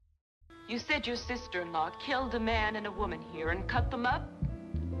You said your sister-in-law killed a man and a woman here and cut them up?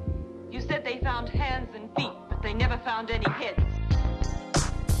 You said they found hands and feet, but they never found any heads.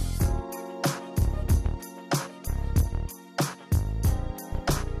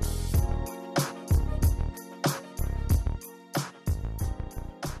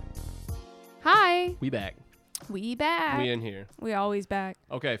 Hi. We back. We back. We in here. We always back.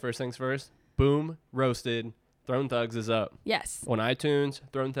 Okay, first things first. Boom, roasted. Throne Thugs is up. Yes. On iTunes,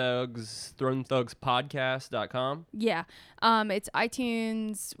 Throne Thugs, ThroneThugsPodcast.com. Yeah. It's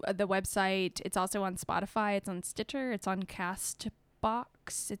iTunes, the website. It's also on Spotify. It's on Stitcher. It's on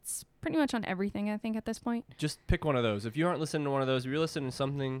Castbox. It's pretty much on everything, I think, at this point. Just pick one of those. If you aren't listening to one of those, if you're listening to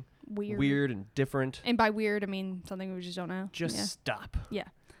something weird and different, And by weird, I mean something we just don't know. just stop. Yeah.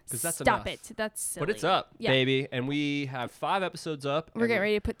 'Cause that's Stop enough. it. That's silly. But it's up, Yeah. baby. And we have 5 episodes up. We're getting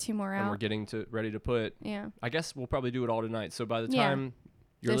ready to put 2 more And we're out. getting ready to put, Yeah. I guess we'll probably do it all tonight. So by the Yeah. time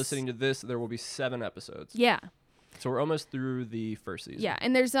you're This- listening to this, there will be 7 episodes. Yeah. So we're almost through the first season. Yeah,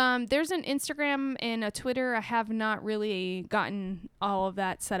 and there's an Instagram and a Twitter. I have not really gotten all of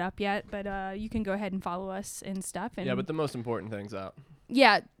that set up yet, but you can go ahead and follow us and stuff. And Yeah, but the most important thing's out.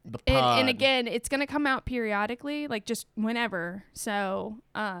 yeah, The pod. and again, it's gonna come out periodically, like just whenever. So,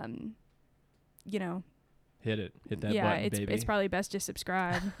 you know, Hit it. Hit that yeah, button, baby. it's probably best to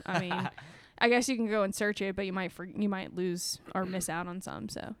subscribe. I mean, I guess you can go and search it, but you might lose or miss out on some.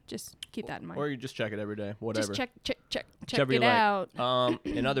 So just keep that in mind. Or you just check it every day. Whatever. Just check Whichever you it like. out.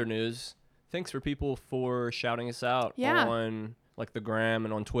 In other news, thanks for people for shouting us out Yeah. on like the gram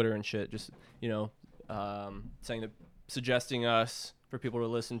and on Twitter and shit. Just, suggesting us for people to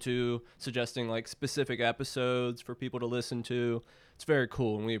listen to, suggesting like specific episodes for people to listen to. It's very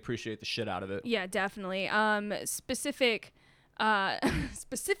cool and we appreciate the shit out of it. Yeah, definitely. Specific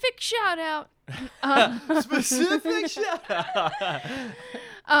shout out. Specific shout out.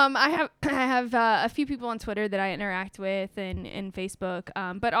 I have a few people on Twitter that I interact with and Facebook,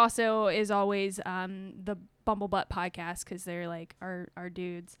 but also as always the Bumblebutt podcast because they're like our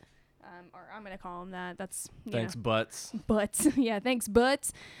dudes. Or I'm gonna call them that. That's Thanks, butts. Butts. Yeah, thanks,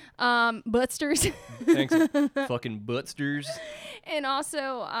 butts. Buttsters. Thanks, fucking buttsters. And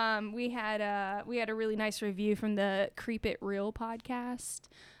also, we had a really nice review from the Creep It Real podcast.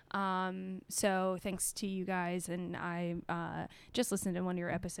 So thanks to you guys, and I just listened to one of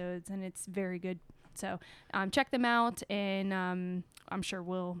your episodes, and it's very good. So check them out, and I'm sure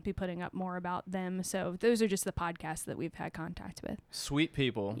we'll be putting up more about them. So those are just the podcasts that we've had contact with. Sweet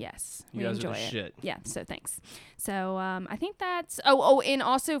people. Yes, You we guys enjoy are the it. shit. Yeah, so thanks. So I think that's and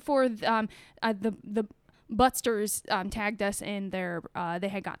also for the Buttsters tagged us in their they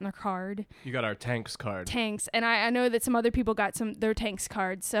had gotten their card. You got our tanks card. Tanks, and I know that some other people got their tanks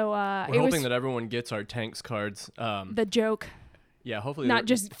cards. So We're it hoping was that everyone gets our tanks cards. the joke, Yeah, hopefully not they're-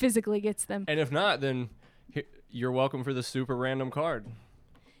 just physically gets them. And if not, then you're welcome for the super random card.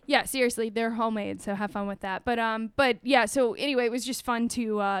 Yeah, seriously, they're homemade, so have fun with that. But yeah, so anyway, it was just fun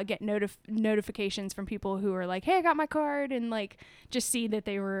to get notifications from people who were like, "Hey, I got my card," and like just see that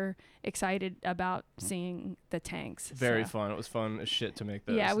they were excited about seeing the tanks. Very So, fun. It was fun as shit to make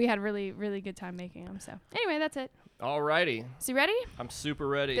those. yeah, we had a really, really good time making them. So anyway, that's it. Alrighty. So you ready? I'm super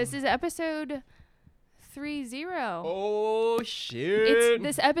ready. This is episode 30. Oh shit.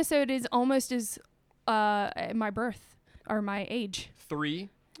 This episode is almost as my birth or my age. 30,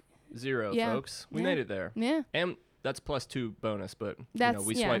 Yeah. folks. We Yeah. made it there. Yeah. And that's +2 bonus, but That's-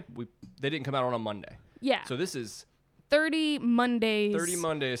 we yeah. swiped. They didn't come out on a Monday. Yeah. So this is 30 Mondays. 30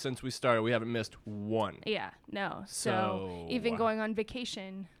 Mondays since we started. We haven't missed one. Yeah, no. So So- even going on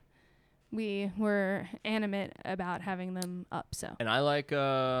vacation, we were animate about having them up. So And I like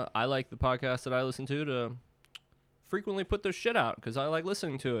the podcast that I listen to frequently put their shit out because I like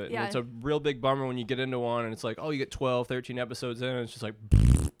listening to it. Yeah. And it's a real big bummer when you get into one and it's like, oh, you get 12, 13 episodes in and it's just like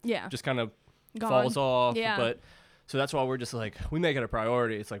yeah, just kind of gone. falls off. Yeah. But so that's why we're just like, we make it a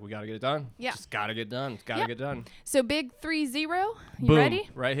priority. It's like, we got to get it done. Yeah. Just got to get done. It's got to Yep. get done. So big 30. You Boom. ready?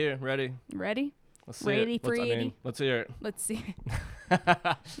 Right here. Ready. Ready? Let's see Ready it. for Let's, I 80. mean, let's hear it. Let's see.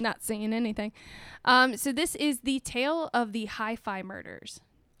 Not seeing anything. So this is the tale of the Hi-Fi murders.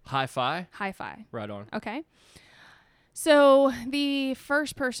 Hi-Fi. Hi-Fi. Right on. Okay. So the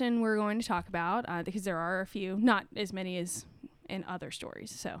first person we're going to talk about, because there are a few, not as many as in other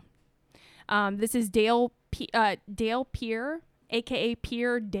stories. So this is Dale Pierre, a.k.a.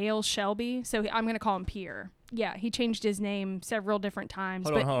 Pierre Dale Shelby. So I'm going to call him Pierre. Yeah, he changed his name several different times.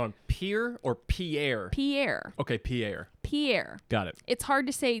 Hold on. Pierre or Pierre? Pierre. Okay, Pierre. Pierre. Got it. It's hard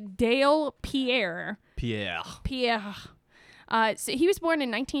to say Dale Pierre. Pierre. Pierre. So he was born in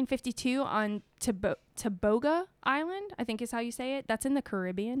 1952 on Tobago Island, I think is how you say it. That's in the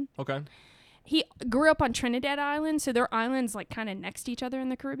Caribbean. Okay. He grew up on Trinidad Island, so their islands like kind of next to each other in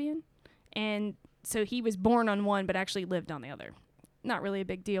the Caribbean. And so he was born on one, but actually lived on the other. Not really a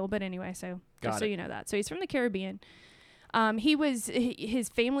big deal, but anyway, so just so you know that. So he's from the Caribbean. His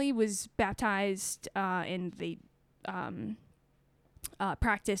family was baptized in the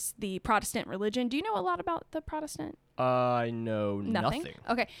practiced the Protestant religion. Do you know a lot about the Protestant? I know nothing.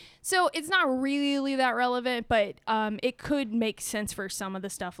 Okay. So it's not really that relevant, but it could make sense for some of the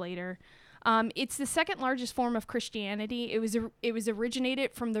stuff later. It's the second largest form of Christianity. It was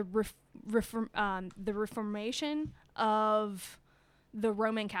originated from the Reformation of the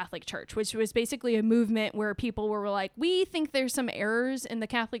Roman Catholic Church, which was basically a movement where people were like, we think there's some errors in the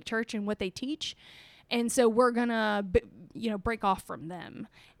Catholic Church and what they teach, and so we're gonna break off from them.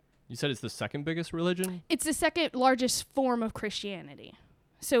 You said it's the second biggest religion? It's the second largest form of Christianity.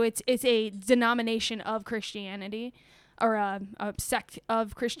 So it's a denomination of Christianity, or a sect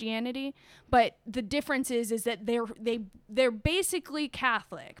of Christianity. But the difference is that they're basically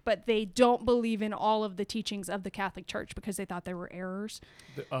Catholic, but they don't believe in all of the teachings of the Catholic Church because they thought there were errors.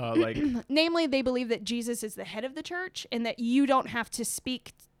 Namely, they believe that Jesus is the head of the church and that you don't have to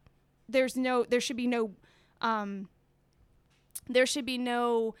speak. There should be no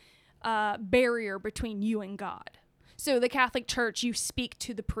barrier between you and God. So the Catholic Church, you speak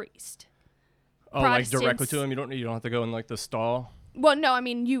to the priest. Oh, like directly to him? You don't have to go in like the stall? Well, no, I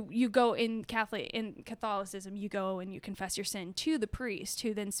mean you go in Catholicism, you go and you confess your sin to the priest,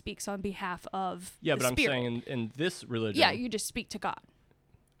 who then speaks on behalf of the but I'm spirit. saying in this religion. Yeah, you just speak to God.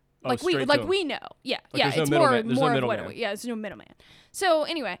 Oh, we know. Yeah. Like It's more of what middleman. there's no middleman. So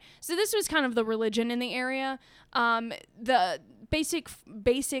anyway, this was kind of the religion in the area. The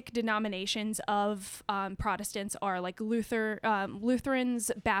basic denominations of Protestants are like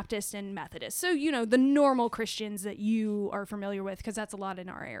Lutherans, Baptists, and Methodists. So the normal Christians that you are familiar with, because that's a lot in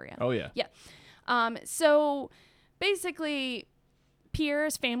our area. Oh yeah. Yeah. So basically,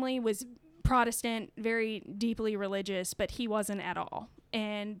 Pierre's family was Protestant, very deeply religious, but he wasn't at all.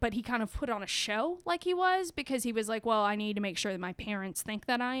 But he kind of put on a show like he was, because he was like, well, I need to make sure that my parents think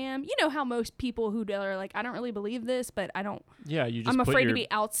that I am. You know how most people who are like, I don't really believe this, but I don't. Yeah, you just. I'm afraid to be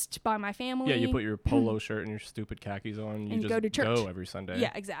ousted by my family. Yeah, you put your polo shirt and your stupid khakis on. You and just go to church. Go every Sunday.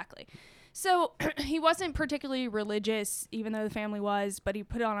 Yeah, exactly. So he wasn't particularly religious, even though the family was, but he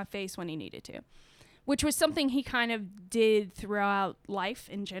put on a face when he needed to, which was something he kind of did throughout life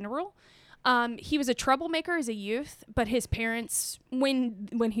in general. He was a troublemaker as a youth, but his parents,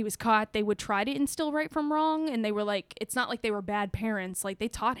 when he was caught, they would try to instill right from wrong, and they were like, it's not like they were bad parents. Like, they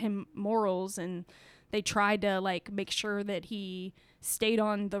taught him morals, and they tried to like make sure that he stayed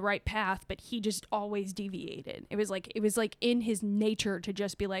on the right path, but he just always deviated. It was like in his nature to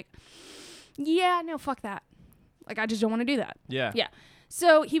just be like, yeah, no, fuck that. Like, I just don't want to do that. Yeah. Yeah.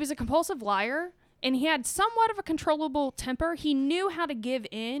 So he was a compulsive liar, and he had somewhat of a controllable temper. He knew how to give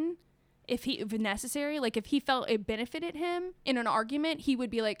in if necessary. Like, if he felt it benefited him in an argument, he would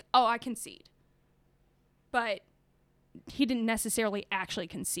be like, oh, I concede. But he didn't necessarily actually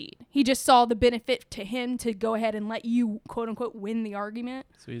concede. He just saw the benefit to him to go ahead and let you, quote unquote, win the argument.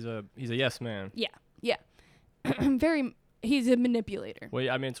 So he's a yes man. Yeah. Yeah. He's a manipulator. Well,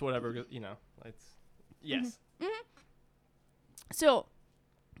 I mean, it's whatever, it's yes. Mm-hmm. Mm-hmm. So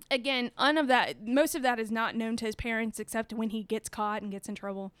again, most of that is not known to his parents, except when he gets caught and gets in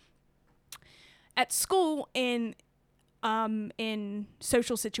trouble. At school, in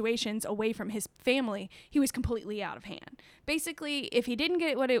social situations away from his family, he was completely out of hand. Basically, if he didn't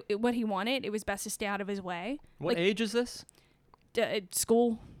get what he wanted, it was best to stay out of his way. What age is this?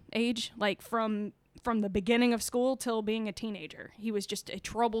 School age, like from the beginning of school till being a teenager. He was just a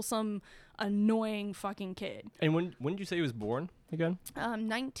troublesome, annoying fucking kid. And when did you say he was born again?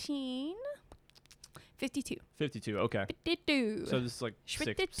 1952. 52, okay. 52. So this is like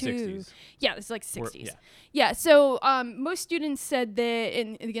 52. 60s. Yeah, this is like 60s. Yeah. Yeah, so most students said that,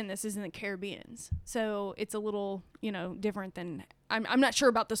 and again, this is in the Caribbean, so it's a little, different than, I'm not sure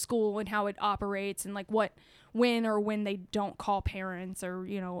about the school and how it operates and like when they don't call parents or,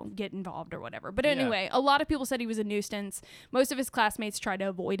 get involved or whatever. But anyway, a lot of people said he was a nuisance. Most of his classmates tried to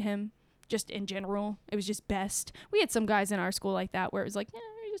avoid him, just in general. It was just best. We had some guys in our school like that where it was like, yeah,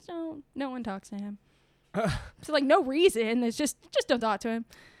 we just don't, no one talks to him. So like no reason. It's just don't talk to him.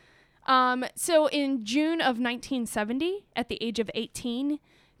 So in June of 1970, at the age of 18,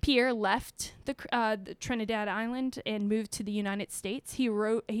 Pierre left the Trinidad Island and moved to the United States. He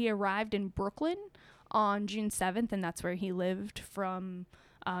arrived in Brooklyn on June 7th, and that's where he lived from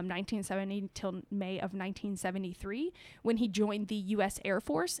 1970 till May of 1973, when he joined the U.S. Air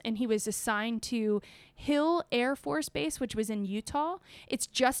Force, and he was assigned to Hill Air Force Base, which was in Utah. It's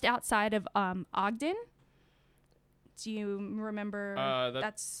just outside of Ogden. Do you remember?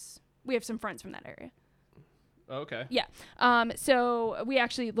 We have some friends from that area. Okay. Yeah. So we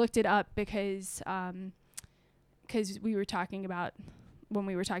actually looked it up because we were talking about, when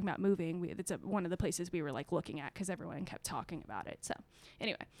we were talking about moving, it's one of the places we were like looking at because everyone kept talking about it. So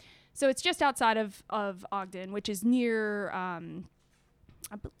anyway, so it's just outside of Ogden, which is near, I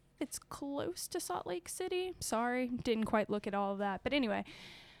believe it's close to Salt Lake City. Sorry, didn't quite look at all of that. But anyway,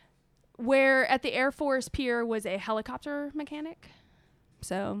 where at the Air Force, Pierre was a helicopter mechanic.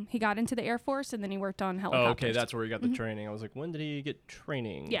 So he got into the Air Force and then he worked on helicopters. Oh, okay, that's where he got the training. I was like, when did he get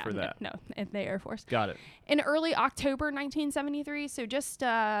training for that? No, in the Air Force. Got it. In early October 1973, so just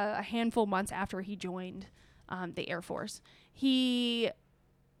a handful months after he joined the Air Force,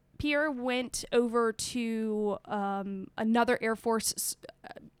 Pierre went over to another Air Force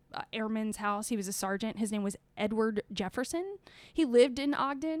airman's house. He was a sergeant. His name was Edward Jefferson. He lived in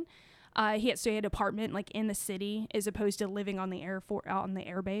Ogden. He had an apartment like in the city as opposed to living on the out on the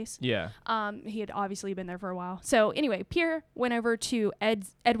air base. Yeah. He had obviously been there for a while. So anyway, Pierre went over to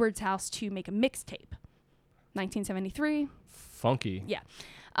Edward's house to make a mixtape. 1973. Funky. Yeah.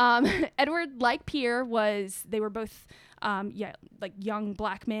 Edward, like Pierre, they were both like young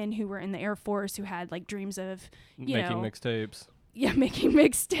black men who were in the Air Force who had like dreams of making mixtapes. Yeah, making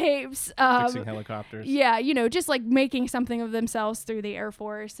mixtapes. Fixing helicopters. Yeah, just like making something of themselves through the Air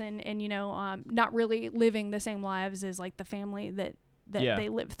Force and not really living the same lives as like the family that they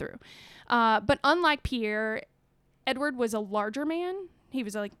lived through. But unlike Pierre, Edward was a larger man. He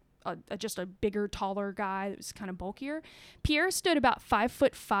was like just a bigger, taller guy that was kind of bulkier. Pierre stood about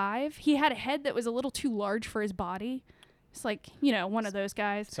 5'5". He had a head that was a little too large for his body. It's like, one of those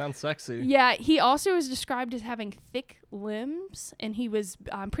guys. Sounds sexy. Yeah, he also is described as having thick limbs, and he was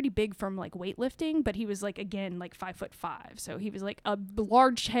pretty big from like weightlifting, but he was like, again, like 5'5". So he was like a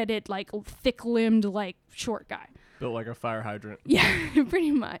large-headed, like thick-limbed, like short guy. Built like a fire hydrant. Yeah,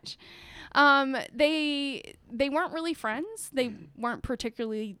 pretty much. They weren't really friends. They weren't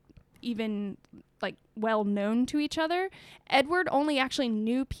particularly even like well known to each other. Edward only actually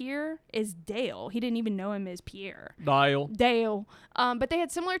knew Pierre as Dale. He didn't even know him as Pierre. Dale. But they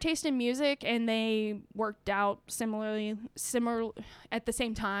had similar taste in music and they worked out similar at the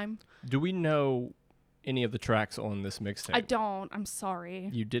same time. Do we know any of the tracks on this mixtape? I don't. I'm sorry.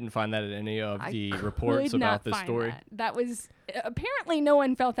 You didn't find that in any of the reports about this story? That was apparently no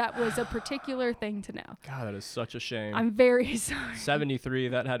one felt that was a particular thing to know. God, that is such a shame. I'm very sorry. 73,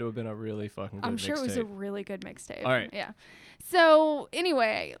 that had to have been a really fucking good mixtape. I'm sure it was a really good mixtape. All right. Yeah. So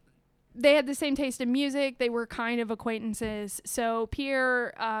anyway, they had the same taste in music. They were kind of acquaintances. So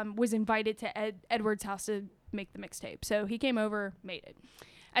Pierre was invited to Edward's house to make the mixtape. So he came over, made it.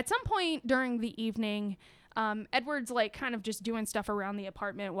 At some point during the evening, Edward's like kind of just doing stuff around the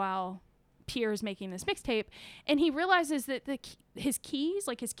apartment while Pierre's making this mixtape, and he realizes that his keys,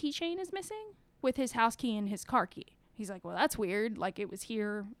 like his keychain, is missing with his house key and his car key. He's like, well, that's weird. Like, it was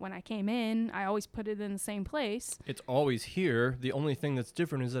here when I came in. I always put it in the same place. It's always here. The only thing that's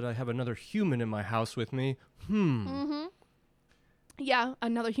different is that I have another human in my house with me. Mm-hmm. Yeah,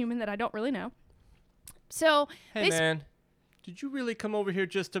 another human that I don't really know. So, hey, man. Did you really come over here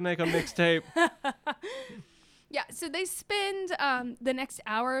just to make a mixtape? Yeah, so they spend the next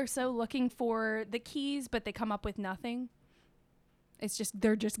hour or so looking for the keys, but they come up with nothing.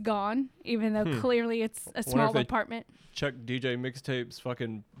 They're just gone, even though clearly it's a small apartment. Check DJ Mixtape's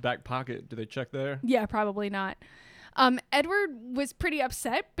fucking back pocket. Do they check there? Yeah, probably not. Edward was pretty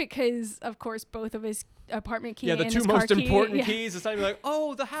upset because, of course, both of his apartment key and his car key. Yeah, the two most important keys. It's not even like,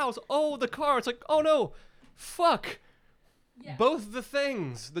 oh, the house, oh, the car. It's like, oh, no, fuck. Yeah. Both the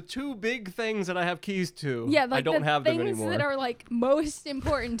things, the two big things that I have keys to, yeah, like I don't have them anymore. Things that are like most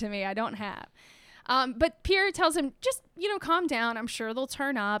important to me, I don't have. But Pierre tells him, just, calm down. I'm sure they'll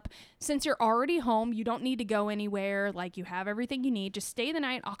turn up. Since you're already home, you don't need to go anywhere. Like, you have everything you need. Just stay the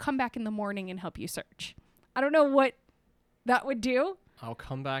night. I'll come back in the morning and help you search. I don't know what that would do. I'll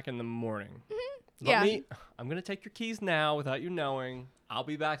come back in the morning. Mm-hmm. I'm going to take your keys now without you knowing. I'll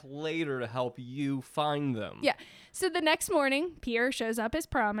be back later to help you find them. Yeah. So the next morning, Pierre shows up as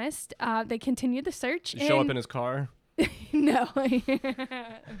promised. They continue the search. Show up in his car? No.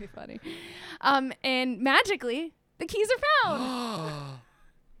 That'd be funny. And magically, the keys are found.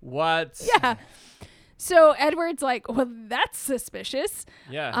 What? Yeah. So Edward's like, well, that's suspicious.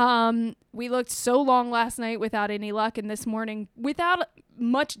 Yeah. We looked so long last night without any luck, and this morning, without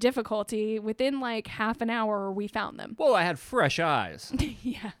much difficulty, within like half an hour, we found them. Whoa, I had fresh eyes.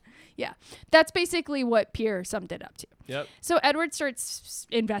 Yeah. That's basically what Pierre summed it up to. Yep. So Edward starts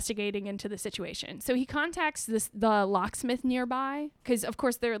investigating into the situation. So he contacts the locksmith nearby because, of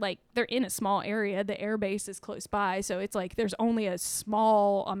course, they're in a small area. The air base is close by, so it's like there's only a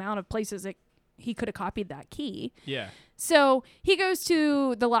small amount of places that he could have copied that key. Yeah. So he goes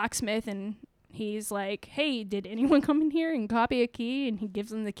to the locksmith and he's like, hey, did anyone come in here and copy a key? And he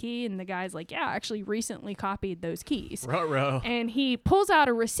gives him the key, and the guy's like, yeah, I actually recently copied those keys. Ruh-roh. And he pulls out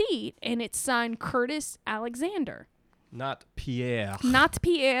a receipt, and it's signed Curtis Alexander. Not Pierre. Not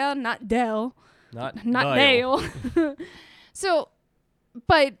Pierre, not Dell, Not Dale. So,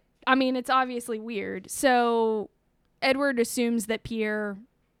 but, I mean, it's obviously weird. So Edward assumes that Pierre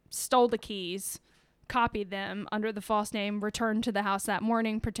stole the keys, copied them under the false name, returned to the house that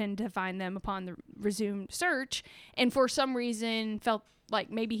morning, pretended to find them upon the resumed search, and for some reason felt like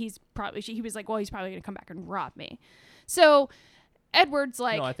maybe he was like, well, he's probably going to come back and rob me. So Edward's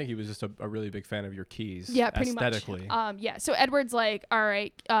like... No, I think he was just a really big fan of your keys. Yeah, pretty aesthetically. much. Yeah, so Edward's like, all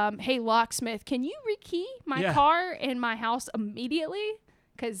right, hey, locksmith, can you rekey my Yeah. car and my house immediately?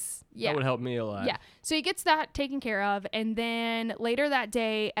 Because, yeah. That would help me a lot. Yeah. So he gets that taken care of. And then later that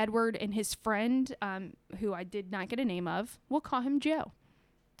day, Edward and his friend, who I did not get a name of, we'll call him Joe.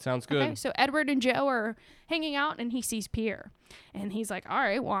 Sounds good. Okay. So Edward and Joe are hanging out and he sees Pierre. And he's like, all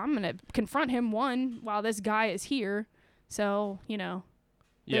right, well, I'm going to confront him, one, while this guy is here. So, you know.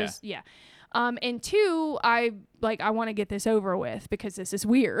 Yeah. Yeah. And two, I want to get this over with because this is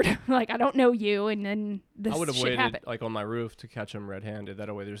weird. Like, I don't know you, and then this I would have shit waited happened. like on my roof to catch him red-handed.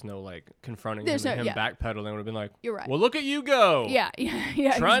 That way, there's no like confronting There's him and no- him backpedaling. Would have been like, You're right. well, look at you go. Yeah.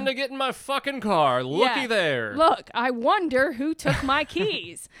 Trying to get in my fucking car. Looky Yeah. there. Look, I wonder who took my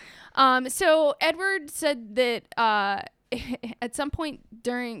keys. So Edward said that at some point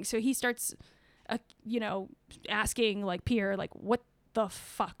so he starts, asking like Pierre, like, what the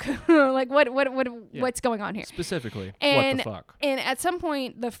fuck? Like, what's going on here? Specifically, And, what the fuck? And at some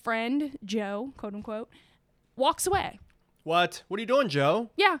point, the friend, Joe, quote unquote, walks away. What are you doing, Joe?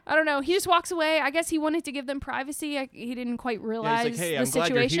 Yeah, I don't know. He just walks away. I guess he wanted to give them privacy. He didn't quite Yeah, realize he's like, hey, the I'm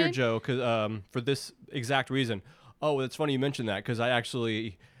situation. glad you're here, Joe, cause, for this exact reason. Oh, it's funny you mentioned that because I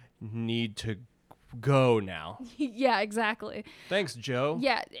actually need to go now. Yeah, exactly. Thanks, Joe.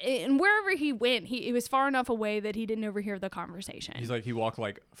 Yeah, and wherever he went, it was far enough away that he didn't overhear the conversation. He's like, he walked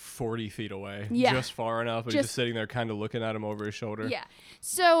like 40 feet away. Yeah. Just far enough. But he's just sitting there kind of looking at him over his shoulder. Yeah.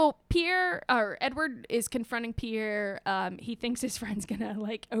 So Edward is confronting Pierre. He thinks his friend's gonna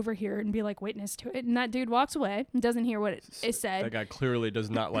like overhear it and be like witness to it. And that dude walks away and doesn't hear what is said. That guy clearly does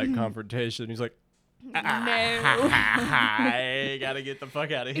not like confrontation. He's like, No. I gotta get the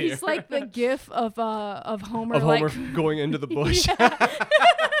fuck out of here. He's like the gif of Homer. of Homer like, going into the bush.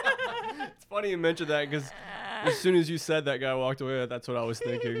 It's funny you mentioned that because as soon as you said that guy walked away, that's what I was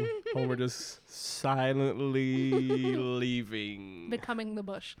thinking. Homer just silently leaving. becoming the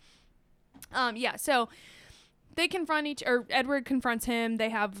bush. Yeah, so they confront or Edward confronts him. They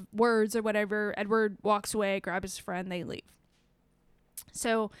have words or whatever. Edward walks away, grabs his friend, they leave.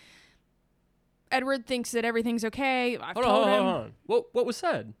 So Edward thinks that everything's okay. I've told him. Hold on. What was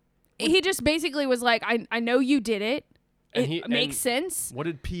said? He just basically was like, I know you did it. And It makes sense. What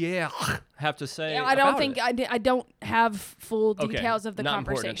did Pierre have to say? I don't about think it? I don't have full Okay, details of the not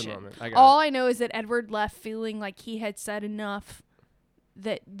important at the conversation. moment. I got All it. I know is that Edward left feeling like he had said enough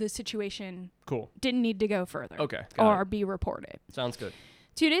that the situation Cool. didn't need to go further. Okay, got Or it. be reported. Sounds good.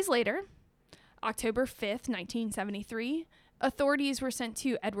 2 days later, October 5th, 1973, authorities were sent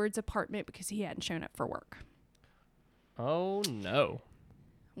to Edward's apartment because he hadn't shown up for work. Oh no.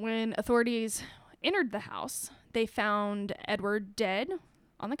 When authorities entered the house, they found Edward dead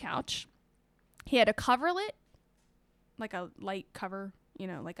on the couch. He had a coverlet, like a light cover,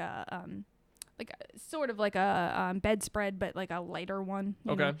 like a sort of like a bedspread, but like a lighter one.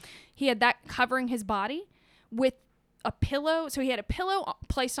 you Okay. know. He had that covering his body with a pillow. So he had a pillow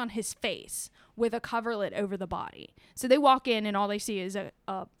placed on his face with a coverlet over the body. So they walk in and all they see is a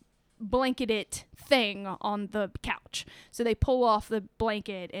blanketed thing on the couch. So they pull off the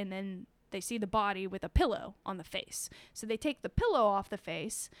blanket and then they see the body with a pillow on the face. So they take the pillow off the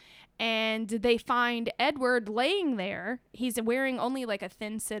face and they find Edward laying there. He's wearing only like a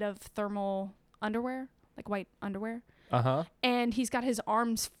thin set of thermal underwear, like white underwear. Uh-huh. And he's got his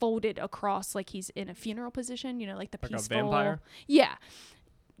arms folded across like he's in a funeral position, like the Like a peaceful. vampire? Yeah.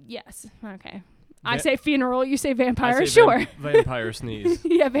 Yes. Okay. I say funeral, you say vampire, I say sure. Vampire sneeze.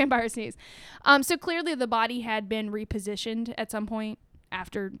 Yeah, vampire sneeze. So clearly the body had been repositioned at some point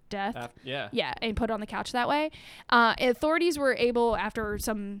after death. Yeah. Yeah, and put on the couch that way. Authorities were able, after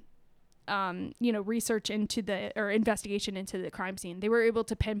some research investigation into the crime scene, they were able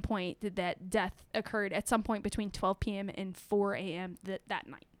to pinpoint that death occurred at some point between 12 p.m. and 4 a.m. that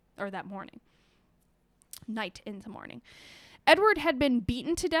night, or that morning. Night into morning. Edward had been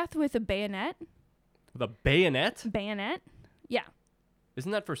beaten to death with a bayonet. With a bayonet? Bayonet. Yeah.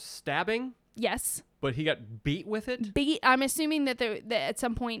 Isn't that for stabbing? Yes. But he got beat with it? I'm assuming that at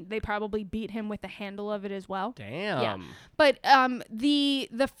some point they probably beat him with the handle of it as well. Damn. Yeah. But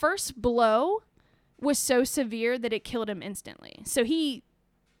the first blow was so severe that it killed him instantly. So he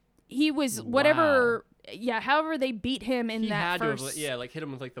was whatever. Wow. Yeah. However they beat him in he that had first. to have, like hit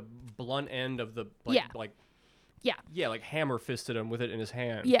him with like the blunt end of the like hammer fisted him with it in his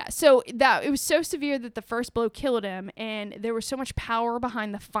hand. Yeah, so it was so severe that the first blow killed him, and there was so much power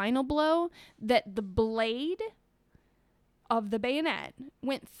behind the final blow that the blade of the bayonet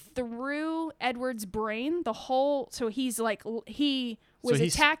went through Edward's brain, so he's like, he was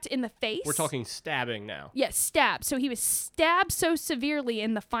attacked in the face. We're talking stabbing now. Yes, stabbed. So he was stabbed so severely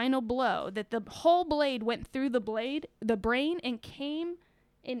in the final blow that the whole blade went through the brain, and came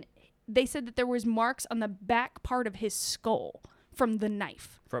in. They said that there was marks on the back part of his skull from the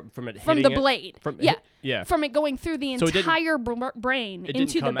knife. From the blade. Yeah. From it going through the entire brain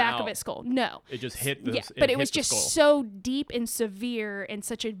into the back of his skull. No. It just hit the but it was just so deep and severe and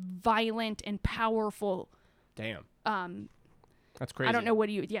such a violent and powerful. Damn. That's crazy. I don't know what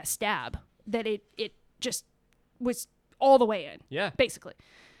stab, that it just was all the way in. Yeah. Basically.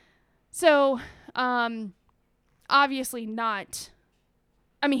 So, obviously not.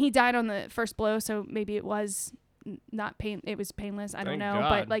 I mean, he died on the first blow, so maybe it was not pain. It was painless. I don't know,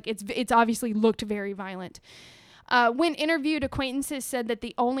 but like it's obviously looked very violent. When interviewed, acquaintances said that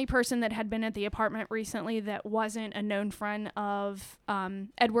the only person that had been at the apartment recently that wasn't a known friend of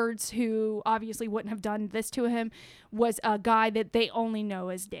Edward's, who obviously wouldn't have done this to him, was a guy that they only know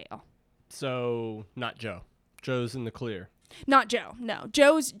as Dale. So not Joe. Joe's in the clear. Not Joe. No,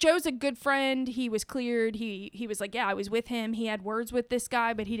 Joe's a good friend. He was cleared. He was like, yeah, I was with him. He had words with this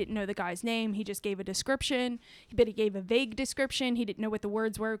guy, but he didn't know the guy's name. He just gave a description, but he gave a vague description. He didn't know what the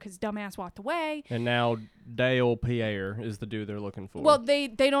words were because dumbass walked away. And now Dale Pierre is the dude they're looking for. Well, they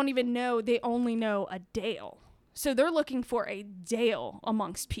don't even know. They only know a Dale. So they're looking for a Dale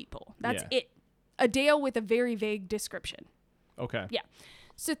amongst people. That's it. A Dale with a very vague description. Okay. Yeah.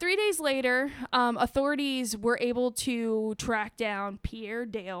 So 3 days later, authorities were able to track down Pierre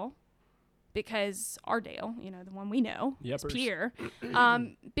Dale, because our Dale, the one we know, is Pierre,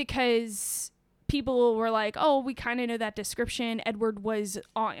 because people were like, oh, we kind of know that description. Edward was,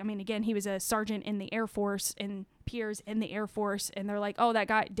 again, he was a sergeant in the Air Force, and Pierre's in the Air Force, and they're like, oh, that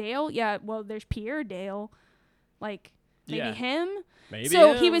guy, Dale? Yeah, well, there's Pierre Dale. Like, maybe him? Maybe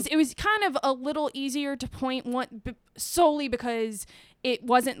so him. it was kind of a little easier to point one solely because it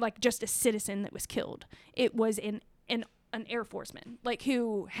wasn't like just a citizen that was killed. It was an Air Forceman, like,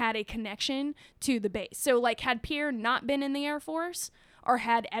 who had a connection to the base. So like, had Pierre not been in the Air Force, or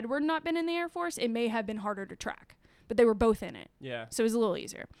had Edward not been in the Air Force, it may have been harder to track, but they were both in it. Yeah. So it was a little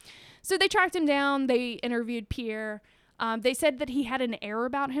easier. So they tracked him down. They interviewed Pierre. They said that he had an air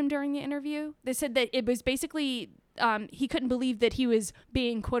about him during the interview. They said that it was basically, he couldn't believe that he was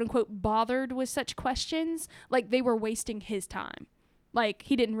being, quote unquote, bothered with such questions. Like, they were wasting his time. Like,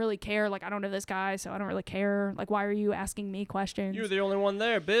 he didn't really care. Like, I don't know this guy, so I don't really care. Like, why are you asking me questions? You're the only one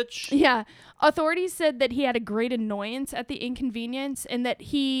there, bitch. Yeah. Authorities said that he had a great annoyance at the inconvenience, and that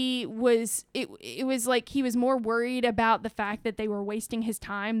he was, it was like he was more worried about the fact that they were wasting his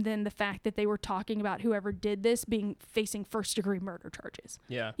time than the fact that they were talking about whoever did this facing first-degree murder charges.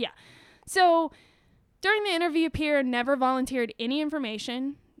 Yeah. Yeah. So during the interview, Pierre never volunteered any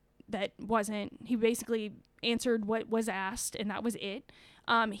information that wasn't, he basically answered what was asked, and that was it.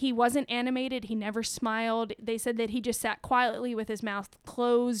 He wasn't animated. He never smiled. They said that he just sat quietly with his mouth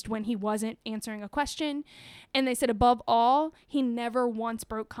closed when he wasn't answering a question. And they said, above all, he never once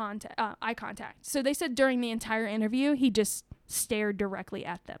broke eye contact. So they said during the entire interview, he just stared directly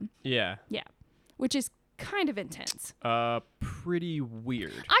at them. Yeah. Yeah. Which is kind of intense. Pretty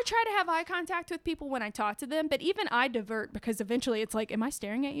weird. I try to have eye contact with people when I talk to them, but even I divert, because eventually it's like, am I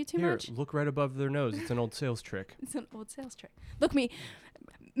staring at you too much? Look right above their nose. It's an old sales trick. It's an old sales trick. Look me.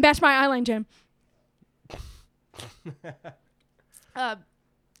 Match my eyeline, Jim.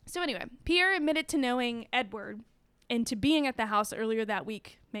 So anyway, Pierre admitted to knowing Edward and to being at the house earlier that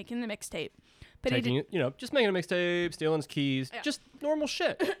week making the mixtape, But taking, just making a mixtape, stealing his keys, just normal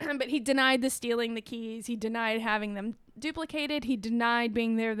shit. but he denied the stealing the keys. He denied having them duplicated. He denied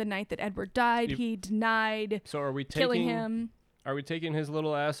being there the night that Edward died. He denied So are we killing him. Are we taking his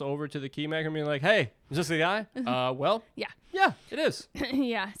little ass over to the keymaker and being like, hey, is this the guy? Well, Yeah. yeah, it is.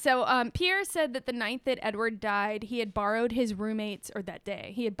 Yeah. So Pierre said that the night that Edward died, he had borrowed his roommate's, or that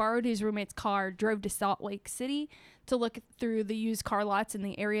day, he had borrowed his roommate's car, drove to Salt Lake City to look through the used car lots in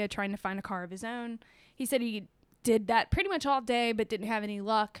the area trying to find a car of his own. He said he did that pretty much all day but didn't have any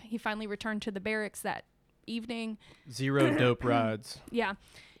luck. He finally returned to the barracks that evening. 0 dope rides. Yeah.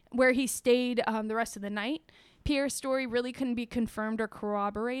 Where he stayed the rest of the night. Pierre's story really couldn't be confirmed or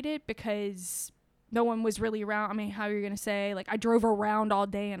corroborated because no one was really around. I mean, how are you going to say, like, I drove around all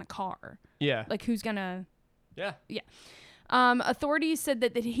day in a car? Yeah. Like, who's going to... Yeah. Yeah. Authorities said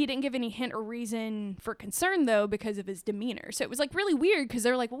that he didn't give any hint or reason for concern, though, because of his demeanor. So it was, like, really weird because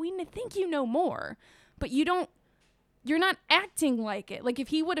they're like, well, we think you know more, but you're not acting like it. Like, if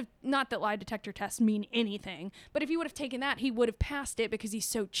he would have, not that lie detector tests mean anything, but if he would have taken that, he would have passed it because he's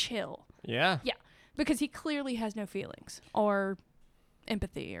so chill. Yeah. Yeah. Because he clearly has no feelings or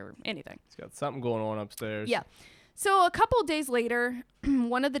empathy or anything. He's got something going on upstairs. Yeah. So a couple of days later,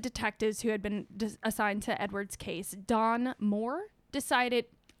 one of the detectives who had been assigned to Edward's case, Don Moore, decided,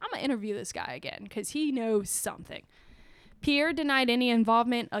 I'm going to interview this guy again because he knows something. Pierre denied any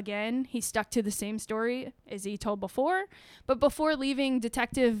involvement again. He stuck to the same story as he told before. But before leaving,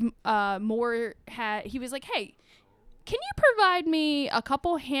 Detective Moore he was like, hey, can you provide me a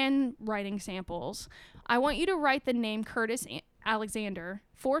couple handwriting samples? I want you to write the name Curtis Alexander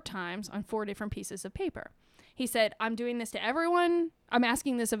 4 times on 4 different pieces of paper. He said, I'm doing this to everyone. I'm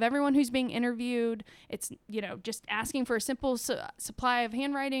asking this of everyone who's being interviewed. It's, just asking for a simple supply of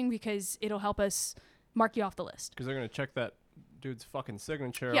handwriting because it'll help us mark you off the list. Because they're going to check that dude's fucking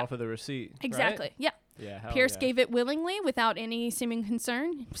signature Yeah. off of the receipt. Exactly. Right? Yeah. Yeah. Pierce gave it willingly without any seeming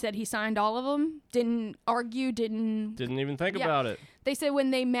concern. Said he signed all of them. Didn't argue. Didn't even think Yeah. about it. They said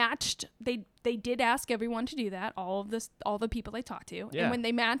when they matched, they did ask everyone to do that. All the people they talked to. Yeah. And when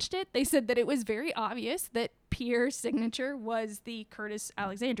they matched it, they said that it was very obvious that Pierre's signature was the Curtis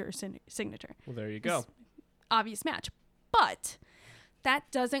Alexander signature. Well, there you go. Obvious match. But that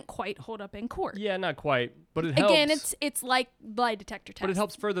doesn't quite hold up in court. Yeah, not quite, but it helps. Again, it's like lie detector test. But it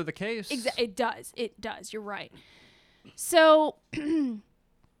helps further the case. It does. It does. You're right. So,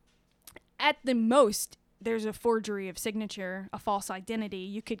 at the most, there's a forgery of signature, a false identity.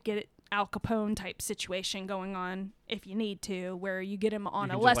 You could get Al Capone type situation going on if you need to, where you get him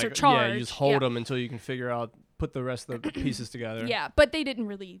on a lesser charge. Yeah, you just hold him until you can figure out, put the rest of the pieces together. Yeah, but they didn't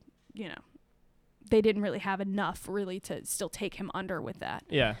really, they didn't really have enough really to still take him under with that.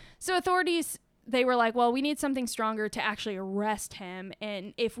 Yeah. So authorities, they were like, well, we need something stronger to actually arrest him.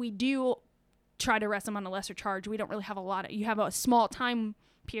 And if we do try to arrest him on a lesser charge, we don't really have you have a small time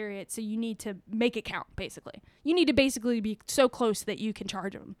period. So you need to make it count, basically. You need to basically be so close that you can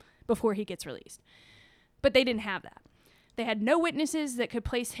charge him before he gets released. But they didn't have that. They had no witnesses that could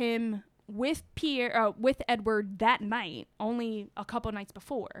place him with Edward that night, only a couple nights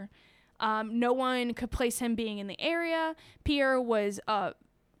before. No one could place him being in the area. Pierre was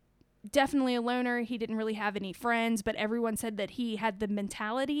definitely a loner. He didn't really have any friends, but everyone said that he had the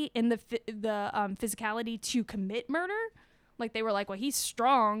mentality and the physicality to commit murder. Like, they were like, well, he's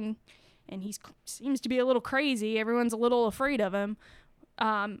strong and he seems to be a little crazy. Everyone's a little afraid of him.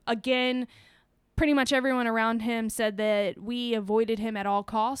 Again, pretty much everyone around him said that we avoided him at all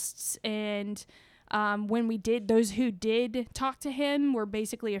costs. And when we did, those who did talk to him were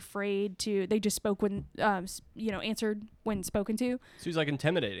basically afraid to, they just spoke when, answered when spoken to. So he's like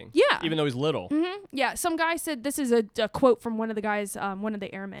intimidating. Yeah. Even though he's little. Mm-hmm. Yeah. Some guy said, this is a quote from one of the guys, one of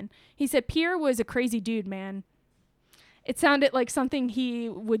the airmen. He said, Pierre was a crazy dude, man. It sounded like something he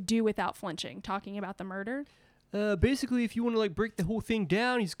would do without flinching, talking about the murder. Basically, if you want to break the whole thing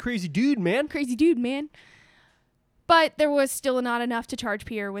down, he's a crazy dude, man. Crazy dude, man. But there was still not enough to charge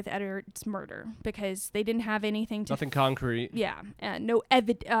Pierre with Edward's murder because they didn't have anything to... Nothing concrete. Yeah. No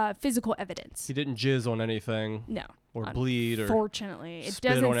physical evidence. He didn't jizz on anything. No. Or bleed or... Fortunately. It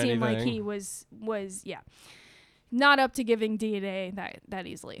spit doesn't on seem like anything. he was not up to giving DNA that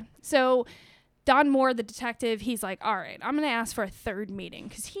easily. So Don Moore, the detective, he's like, all right, I'm going to ask for a third meeting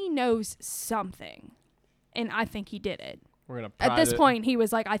because he knows something. And I think he did it. We're gonna At this point, he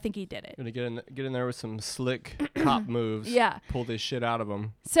was like, I think he did it. Gonna get in there with some slick cop moves. Yeah. Pull this shit out of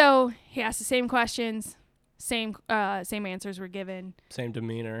him. So he asked the same questions. Same answers were given. Same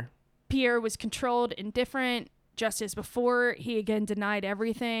demeanor. Pierre was controlled, indifferent. Just as before, he again denied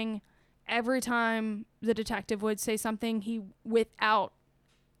everything. Every time the detective would say something, he, without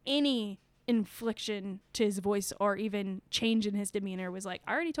any infliction to his voice or even change in his demeanor. Was like,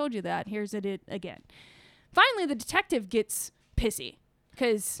 I already told you that. Here's it again. Finally, the detective gets pissy.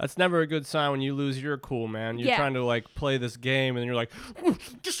 Cause that's never a good sign when you lose your cool, man. You're trying to like play this game and you're like,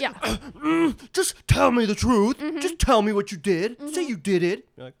 just tell me the truth. Just tell me what you did. Say you did it.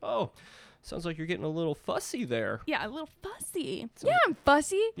 You're like, oh, sounds like you're getting a little fussy there. Yeah, a little fussy. I'm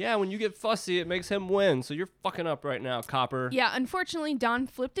fussy. Yeah, when you get fussy, it makes him win. So you're fucking up right now, copper. Yeah, unfortunately, Don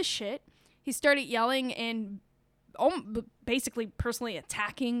flipped his shit. He started yelling and basically personally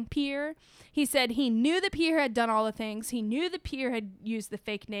attacking Pierre. He said he knew that Pierre had done all the things. He knew that Pierre had used the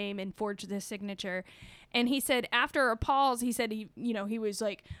fake name and forged the signature. And he said after a pause, he said he was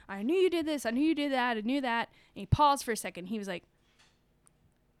like, I knew you did this. I knew you did that. I knew that. And he paused for a second. He was like,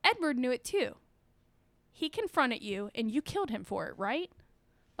 Edward knew it too. He confronted you and you killed him for it, right?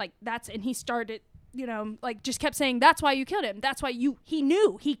 Like and he started, just kept saying, that's why you killed him. That's why he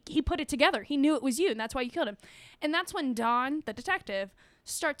knew. He put it together. He knew it was you, and that's why you killed him. And that's when Don, the detective,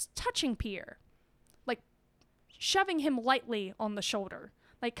 starts touching Pierre, like shoving him lightly on the shoulder,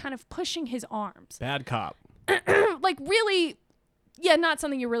 like kind of pushing his arms. Bad cop. Like really, not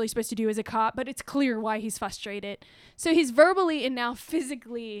something you're really supposed to do as a cop, but it's clear why he's frustrated. So he's verbally and now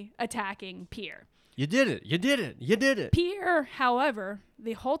physically attacking Pierre. You did it. You did it. You did it. Pierre, however,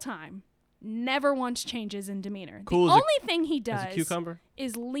 the whole time, never once changes in demeanor. Cool the only thing he does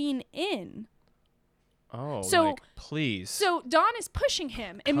is lean in. Oh, so, like, please. So Don is pushing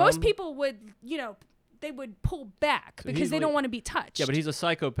him, and most people would, they would pull back because they don't want to be touched. Yeah, but he's a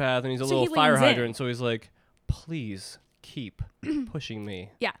psychopath, and he's a little fire hydrant, so he's like, please keep pushing me.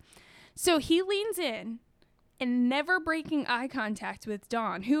 Yeah. So he leans in and never breaking eye contact with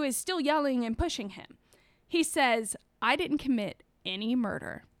Don, who is still yelling and pushing him. He says, I didn't commit any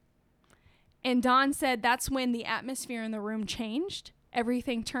murder. And Don said that's when the atmosphere in the room changed.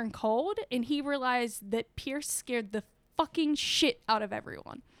 Everything turned cold, and he realized that Pierce scared the fucking shit out of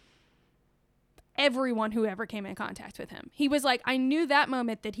everyone. Everyone who ever came in contact with him. He was like, I knew that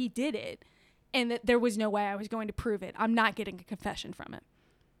moment that he did it, and that there was no way I was going to prove it. I'm not getting a confession from him.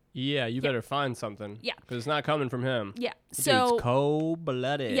 Yeah, you better find something. Yeah. Because it's not coming from him. Yeah. So it's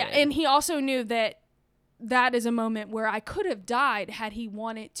cold-blooded. Yeah, and he also knew that is a moment where I could have died had he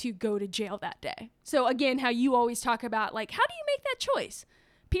wanted to go to jail that day. So again, how you always talk about, like, how do you make that choice?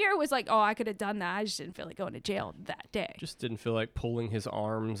 Pierre was like, oh, I could have done that. I just didn't feel like going to jail that day. Just didn't feel like pulling his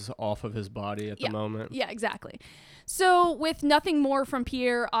arms off of his body at the moment. Yeah, exactly. So with nothing more from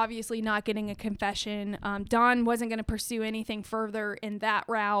Pierre, obviously not getting a confession, Don wasn't going to pursue anything further in that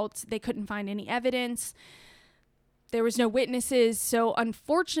route. They couldn't find any evidence. There was no witnesses, so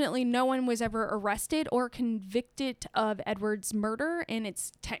unfortunately no one was ever arrested or convicted of Edward's murder, and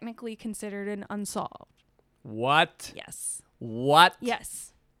it's technically considered an unsolved. What? Yes. What?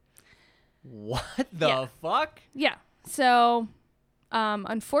 Yes. What the fuck? Yeah. So,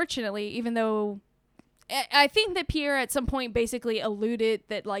 unfortunately, even though I think that Pierre at some point basically alluded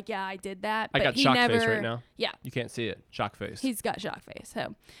that, like, yeah, I did that. But I got he shock never, face right now. Yeah. You can't see it. Shock face. He's got shock face.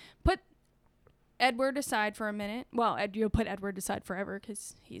 So, put Edward aside for a minute. Well, you'll put Edward aside forever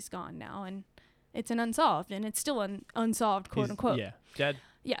because he's gone now, and it's an unsolved, and it's still an unsolved, quote unquote. Yeah, dead.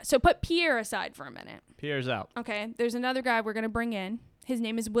 Yeah, so put Pierre aside for a minute. Pierre's out. Okay, there's another guy we're going to bring in. His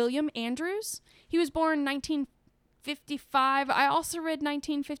name is William Andrews. He was born 1955. I also read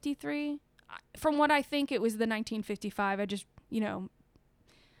 1953. From what I think, it was the 1955. I just,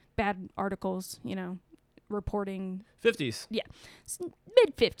 bad articles, reporting 50s. Yeah.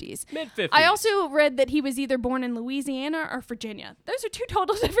 Mid-50s. Mid-50s. I also read that he was either born in Louisiana or Virginia. Those are two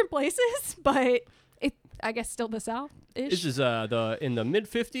total different places, but I guess still the South-ish. This is in the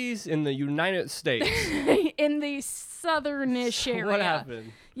mid-50s in the United States. In the southernish area. What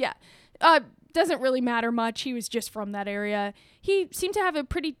happened? Yeah. Doesn't really matter much. He was just from that area. He seemed to have a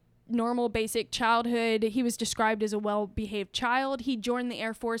pretty normal, basic childhood. He was described as a well-behaved child. He joined the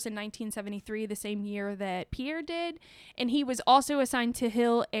Air Force in 1973, the same year that Pierre did, and he was also assigned to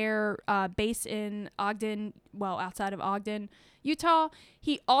Hill Air Base in Ogden, outside of Ogden, Utah.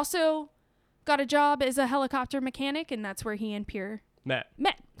 He also got a job as a helicopter mechanic, and that's where he and Pierre met.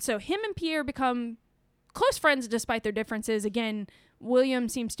 So him and Pierre become close friends despite their differences. Again, William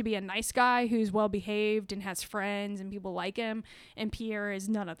seems to be a nice guy who's well-behaved and has friends and people like him, and Pierre is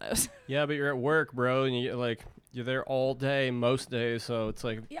none of those. Yeah, but you're at work, bro, and you're there all day, most days, so it's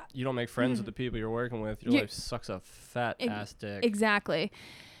like you don't make friends with the people you're working with. Your life sucks a fat-ass dick. Exactly.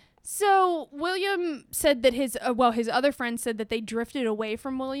 So William said that his other friends said that they drifted away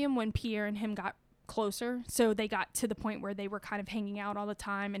from William when Pierre and him got closer. So they got to the point where they were kind of hanging out all the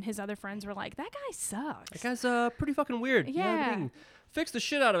time, and his other friends were like, that guy sucks. That guy's pretty fucking weird. Yeah. You know what I mean? fixed the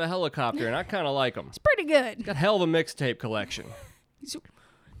shit out of a helicopter, and I kind of like him. It's pretty good. Got hell of a mixtape collection.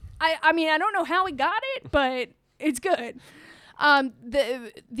 I mean, I don't know how he got it, but it's good.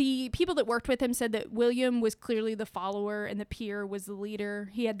 The people that worked with him said that William was clearly the follower and that Pierre was the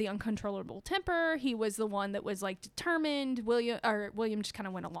leader. He had the uncontrollable temper. He was the one that was like determined. William just kind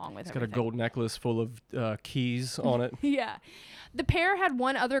of went along with it. It's got a gold necklace full of keys on it. Yeah. The pair had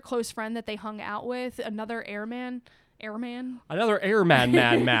one other close friend that they hung out with, another airman. Another airman,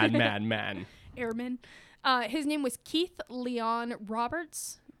 man. Airman. His name was Keith Leon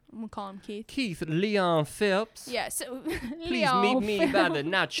Roberts. I'm going to call him Keith. Keith Leon Phipps. Yeah, so Please meet me by the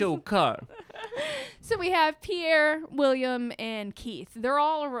nacho car. So we have Pierre, William, and Keith. They're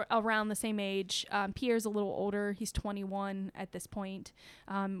all around the same age. Pierre's a little older. He's 21 at this point.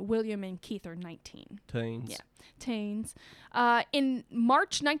 William and Keith are 19. Teens. Yeah, teens. In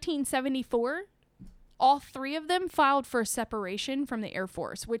March 1974, all three of them filed for separation from the Air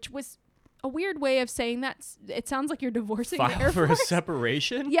Force, which was a weird way of saying that. It sounds like you're divorcing the Air Force. File for a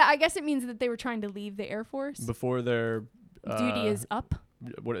separation? Yeah, I guess it means that they were trying to leave the Air Force. Before their... duty is up.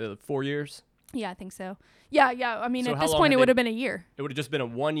 What, 4 years? Yeah, I think so. Yeah. I mean, So at how this long point, had it would they- have been a year. It would have just been a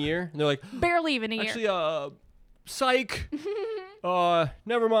 1 year? And they're like, Barely even a year. actually, psych.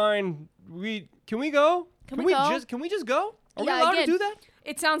 Never mind. Can we go? Can we go? Can we just go? Are Yeah, we allowed again, to do that?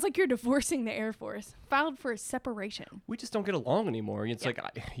 It sounds like you're divorcing the Air Force. Filed for a separation. We just don't get along anymore. It's like,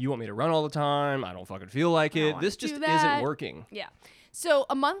 you want me to run all the time. I don't fucking feel like it. wanna This do just that. isn't working. Yeah. So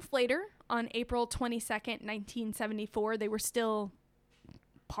a month later, on April 22nd, 1974, they were still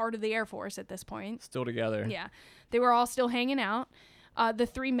part of the Air Force at this point. Still together. Yeah. They were all still hanging out. The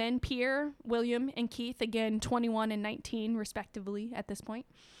three men, Pierre, William, and Keith, again, 21 and 19, respectively, at this point,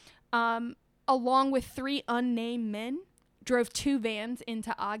 along with three unnamed men, drove two vans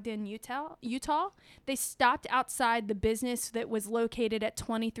into Ogden, Utah. They stopped outside the business that was located at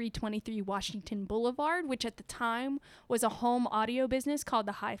 2323 Washington Boulevard, which at the time was a home audio business called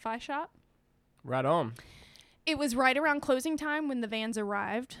the Hi-Fi Shop. Right on. It was right around closing time when the vans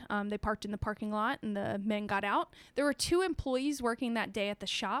arrived. They parked in the parking lot and the men got out. There were two employees working that day at the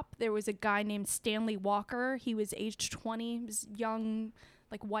shop. There was a guy named Stanley Walker. He was aged 20. He was young,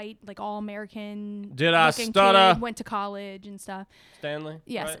 like white, like all American. Did I looking stutter? Kid, went to college and stuff. Stanley?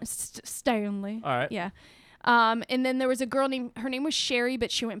 Yes, Right? Stanley. All right. Yeah. And then there was a girl her name was Sherry,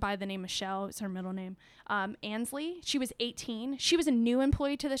 but she went by the name Michelle. It's her middle name. Ansley. She was 18. She was a new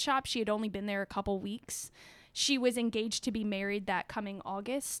employee to the shop. She had only been there a couple weeks. She was engaged to be married that coming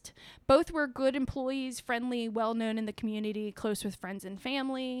August. Both were good employees, friendly, well-known in the community, close with friends and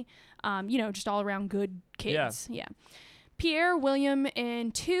family, just all around good kids. Yeah. Pierre, William,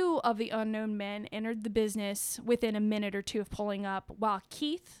 and two of the unknown men entered the business within a minute or two of pulling up, while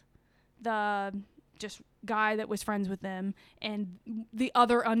Keith, the just guy that was friends with them, and the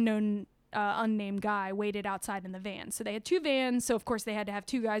other unnamed guy waited outside in the van. So they had two vans, so of course they had to have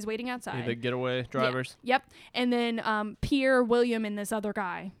two guys waiting outside. The getaway drivers? Yeah. Yep. And then Pierre, William, and this other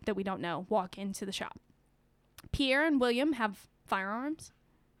guy that we don't know walk into the shop. Pierre and William have firearms,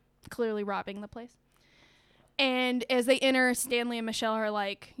 clearly robbing the place. And as they enter, Stanley and Michelle are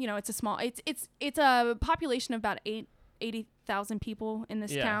like, it's a population of about 80,000 people in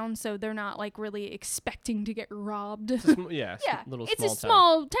this town, so they're not like really expecting to get robbed. Little It's small a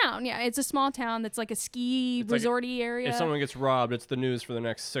small town. Yeah, it's a small town that's like a ski It's like resorty area. If someone gets robbed, it's the news for the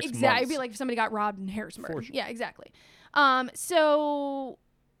next 6 months. Exactly. It'd be like if somebody got robbed in Harrisburg. For sure. Yeah, exactly. Well,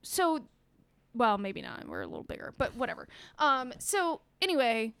 maybe not. We're a little bigger, but whatever. So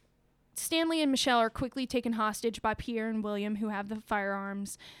anyway, Stanley and Michelle are quickly taken hostage by Pierre and William, who have the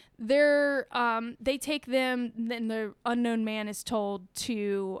firearms. They take them, then the unknown man is told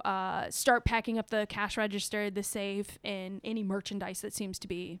to start packing up the cash register, the safe, and any merchandise that seems to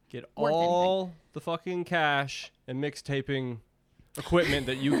be Get worth all the fucking cash and mixtaping equipment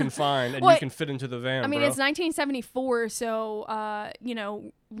that you can find and Well, you can fit into the van, I mean, bro. it's 1974, so,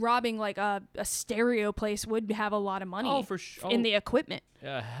 robbing like a stereo place would have a lot of money Oh, for sure. in the equipment.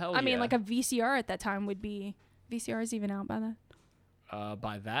 Yeah, hell I mean, yeah. like a VCR at that time would be... VCR's even out by then?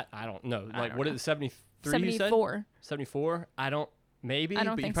 By that, I don't know. I Like, don't what know. is it, 73 you said? 74. 74? Maybe, I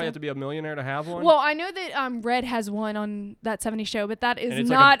don't but you think probably so. have to be a millionaire to have one. Well, I know that Red has one on that 70s show, but that And is it's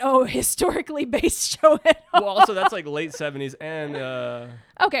not a historically based show at all. Well, also, that's like late 70s. And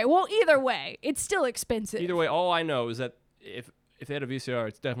Okay, well, either way, it's still expensive. either way, all I know is that if they had a VCR,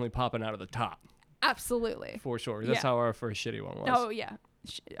 it's definitely popping out of the top. Absolutely. For sure. That's Yeah. how our first shitty one was. Oh, yeah.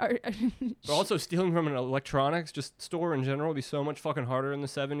 But also, stealing from an electronics store in general would be so much fucking harder in the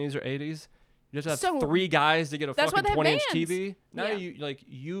 70s or 80s. You have to So- have 3 guys to get a That's why fucking they have 20-inch vans. TV. Now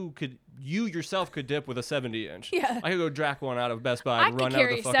Yeah. you yourself could dip with a 70-inch. Yeah. I could go jack one out of Best Buy I and could run out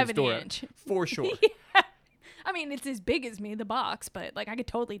carry of the fucking store 70-inch. for sure. I mean, it's as big as me, the box, but like I could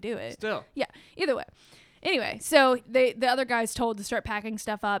totally do it. Still. Yeah. Either way. Anyway, so the other guys told to start packing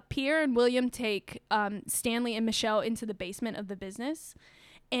stuff up. Pierre and William take Stanley and Michelle into the basement of the business,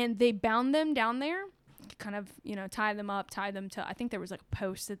 and they bound them down there, kind of, tie them up, tie them to, I think there was like a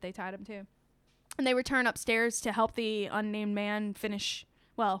post that they tied them to. And they return upstairs to help the unnamed man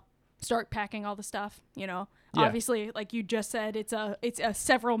start packing all the stuff, Yeah. Obviously, like you just said, it's a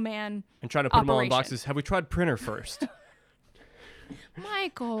several man And trying to put them all in operation. boxes. Have we tried printer first?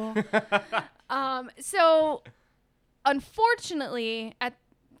 Michael. So unfortunately, at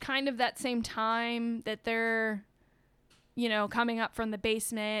kind of that same time that they're, coming up from the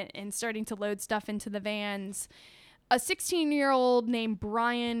basement and starting to load stuff into the vans, a 16-year-old named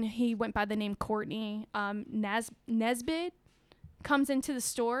Brian, he went by the name Courtney, Nesbitt, comes into the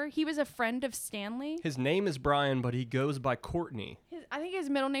store. He was a friend of Stanley. His name is Brian, but he goes by Courtney. I think his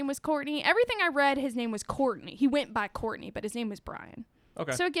middle name was Courtney. Everything I read, his name was Courtney. He went by Courtney, but his name was Brian.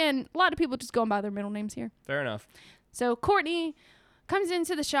 Okay. So again, a lot of people just going by their middle names here. Fair enough. So Courtney comes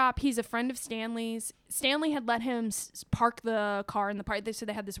into the shop. He's a friend of Stanley's. Stanley had let him park the car in the park. So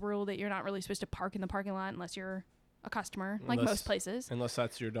they had this rule that you're not really supposed to park in the parking lot unless you're a customer, like most places. Unless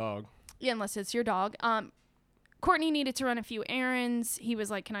that's your dog. Yeah, unless it's your dog. Courtney needed to run a few errands. He was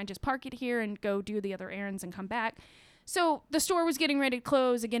like, can I just park it here and go do the other errands and come back? So the store was getting ready to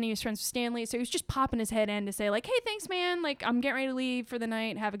close. Again, he was friends with Stanley. So he was just popping his head in to say like, hey, thanks, man. Like, I'm getting ready to leave for the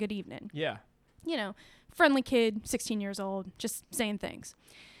night. Have a good evening. Yeah. Friendly kid, 16 years old, just saying things.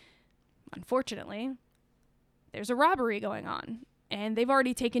 Unfortunately, there's a robbery going on. And they've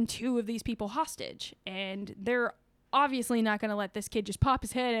already taken 2 of these people hostage. And they're obviously not going to let this kid just pop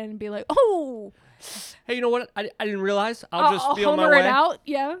his head in and be like, oh. Hey, you know what? I didn't realize. I'll just be on my homer way. it out.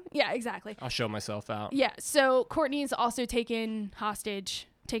 Yeah, exactly. I'll show myself out. Yeah, so Courtney is also taken hostage,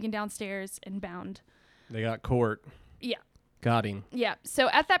 taken downstairs, and bound. They got Court. Yeah. Got him. Yeah, so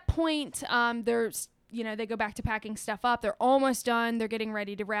at that point, there's, they go back to packing stuff up. They're almost done. They're getting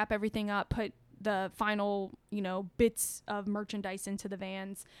ready to wrap everything up, put the final, bits of merchandise into the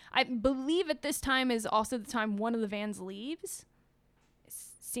vans. I believe at this time is also the time one of the vans leaves.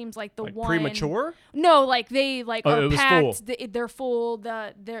 Seems like the Like one premature? No, like they like Oh, are it was packed. full. They're full.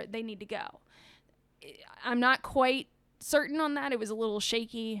 They need to go. I'm not quite certain on that. It was a little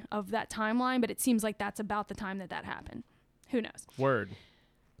shaky of that timeline, but it seems like that's about the time that happened. Who knows? Word.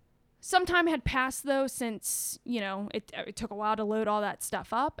 Some time had passed though since, it took a while to load all that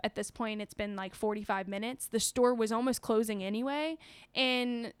stuff up. At this point, it's been like 45 minutes. The store was almost closing anyway.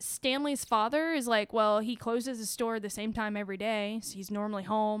 And Stanley's father is like, well, he closes the store the same time every day. So he's normally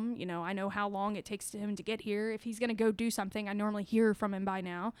home. I know how long it takes him to get here. If he's going to go do something, I normally hear from him by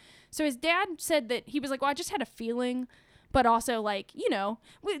now. So his dad said that he was like, well, I just had a feeling. But also, like,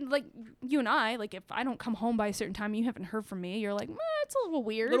 like you and I, like, if I don't come home by a certain time, you haven't heard from me, you're like, it's a little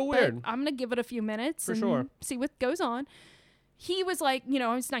weird. But I'm going to give it a few minutes and see what goes on. He was like, it's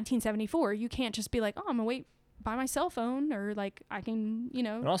 1974. You can't just be like, oh, I'm going to wait by my cell phone or, like, I can, And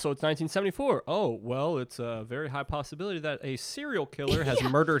also, it's 1974. Oh, well, it's a very high possibility that a serial killer has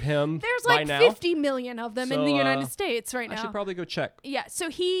murdered him There's by like now. 50 million of them in the United States right now. I should probably go check. Yeah,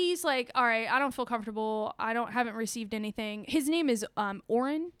 so he's like, all right, I don't feel comfortable. Haven't received anything. His name is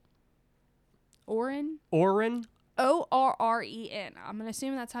Orrin. Orrin? Orrin? Orren. I'm going to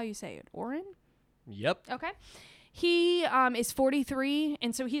assume that's how you say it. Orrin? Yep. Okay. He is 43,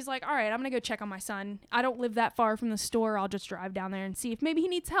 and so he's like, all right, I'm going to go check on my son. I don't live that far from the store. I'll just drive down there and see if maybe he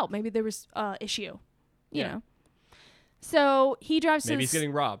needs help. Maybe there was an issue, you know. So he drives Maybe he's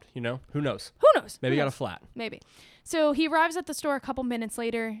getting robbed, Who knows? Who knows? Maybe Who got a knows? flat. Maybe. So he arrives at the store a couple minutes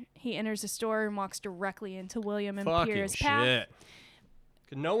later. He enters the store and walks directly into William and Fucking Pierre's shit. path.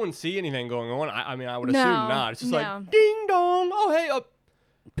 Could no one see anything going on? I mean, I would assume not. It's just no. like, ding dong. Oh, hey,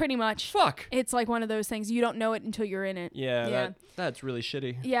 Pretty much. fuck. It's like one of those things. You don't know it until you're in it. Yeah. That's really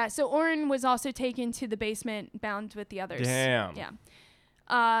shitty. Yeah, so Orrin was also taken to the basement, bound with the others. Damn.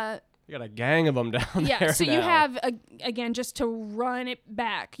 Yeah. You got a gang of them down there. Yeah, so you now. have, again, just to run it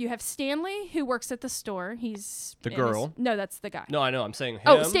back, you have Stanley, who works at the store. He's... The girl. No, that's the guy. No, I know. I'm saying him.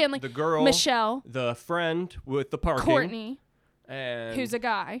 Oh, Stanley. The girl. Michelle. The friend with the parking. Courtney, And who's a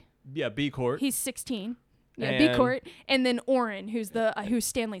guy. Yeah, B Court. He's 16. Yeah, And- B Court. And then Orrin, who's who's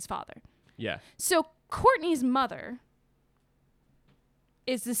Stanley's father. Yeah. So Courtney's mother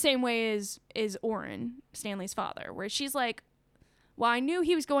is the same way as Orrin, Stanley's father, where she's like, well, I knew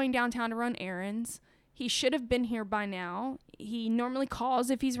he was going downtown to run errands. He should have been here by now. He normally calls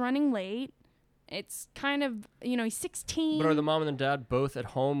if he's running late. It's kind of, he's 16. But are the mom and the dad both at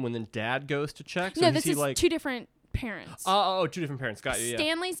home when then dad goes to check? So no, is this he is like... two different parents. Oh, two different parents. Got you, yeah.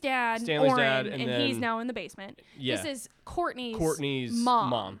 Stanley's dad, Stanley's Oren, dad, and and he's then- now in the basement. Yeah. This is Courtney's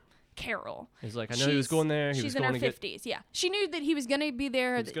mom. Carol. He's like, I know he was going there. He was She's in going her to get... 50s, yeah. She knew that he was going to be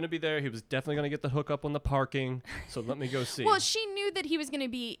there. He was going to be there. He was definitely going to get the hookup on the parking. So let me go see. Well, she knew that he was going to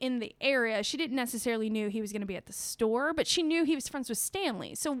be in the area. She didn't necessarily knew he was going to be at the store, but she knew he was friends with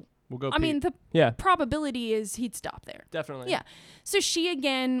Stanley. So, we'll go I mean, the yeah, probability is he'd stop there. definitely. Yeah. So she,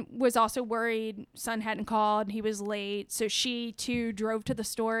 again, was also worried. Son hadn't called. He was late. So she, too, drove to the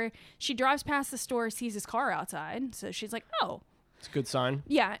store. She drives past the store, sees his car outside. So she's like, oh. It's a good sign.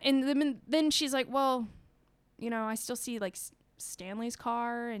 Yeah. And then she's like, well, I still see, like, Stanley's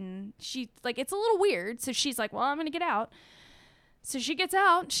car. And she, like, it's a little weird. So she's like, well, I'm going to get out. So she gets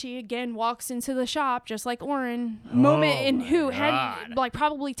out. She, again, walks into the shop, just like Oren. Who had, like,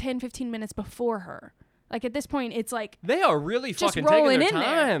 probably 10, 15 minutes before her. Like, at this point, it's like... They are really just fucking taking rolling their in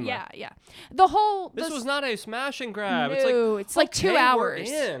time. there. Yeah. This was not a smash and grab. No, it's like 2 okay, hours.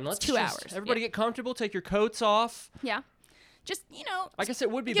 We're in. Let's It's 2 just- hours. Everybody Yeah. get comfortable. Take your coats off. Yeah. Just, I guess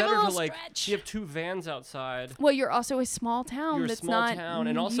it would be give a better to little like stretch. you have two vans outside. Well, you're also a small town You're a that's small not town,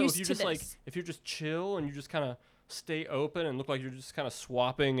 and also used if you to just like this. if you just chill and you just kind of stay open and look like you're just kind of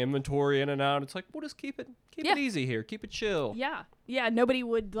swapping inventory in and out, it's like we'll just keep it Yeah. easy here, keep it chill. Yeah, nobody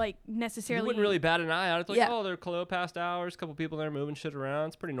would like You necessarily. wouldn't really bat an eye out. It's like, Yeah. oh, they're close past hours. A couple people there moving shit around.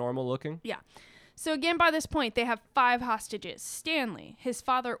 It's pretty normal looking. Yeah. So again, by this point, they have 5 hostages: Stanley, his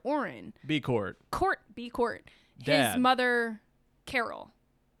father Oren, B-Court. B. Court, Dad. his mother Carol.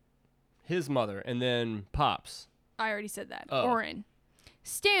 His mother, and then Pops. I already said that. Oh. Oren,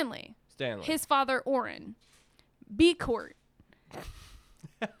 Stanley, Stanley. his father Oren, B. Court,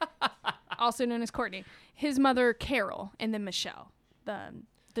 also known as Courtney, his mother Carol, and then Michelle,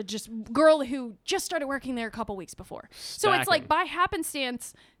 the just girl who just started working there a couple weeks before. So it's like Stacking. by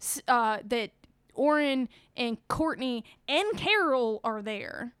happenstance that Oren and Courtney and Carol are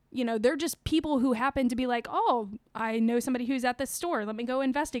there. They're just people who happen to be like, oh, I know somebody who's at this store. Let me go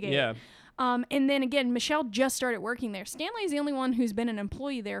investigate. Yeah. And then again, Michelle just started working there. Stanley's the only one who's been an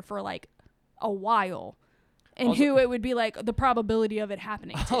employee there for like a while, and Also- who it would be like the probability of it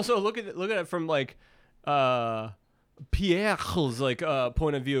happening. to. Also, look at it from like Pierre's like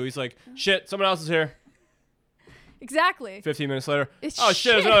point of view. He's like, shit, someone else is here. Exactly. 15 minutes later, It's oh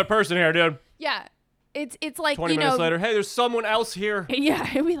shit, there's shit. another person here, dude. Yeah. It's like 20 minutes later, hey, there's someone else here. Yeah,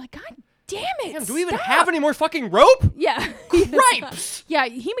 and we like, God damn it! Damn, do we even stop." have any more fucking rope? Yeah. Cripes! Yeah,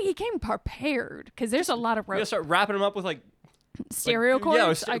 he came prepared because there's a lot of We gotta rope. start wrapping them up with like Stereo like,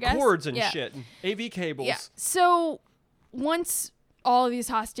 cords, yeah, I guess. cords and Yeah. shit, and AV cables. Yeah. So once all of these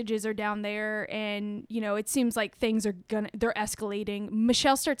hostages are down there, and it seems like things are they're escalating.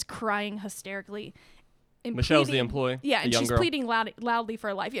 Michelle starts crying hysterically. And Michelle's the pleading- employee. Yeah, the and young she's girl. pleading loudly for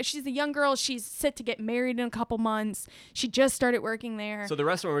her life. Yeah, she's a young girl. She's set to get married in a couple months. She just started working there. So the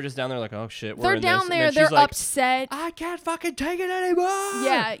rest of them were just down there like, oh shit, we're they're in down this. there. And then They're she's like, upset. I can't fucking take it anymore.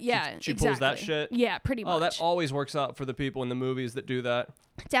 Yeah. She pulls that exactly. shit. Yeah, pretty much. Oh, that always works out for the people in the movies that do that.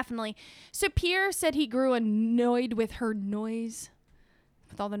 Definitely. So Pierre said he grew annoyed with her noise,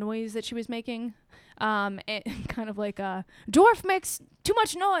 with all the noise that she was making. And kind of like dwarf makes too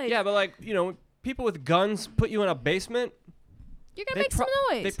much noise. Yeah, but like, people with guns put you in a basement. You're going to make some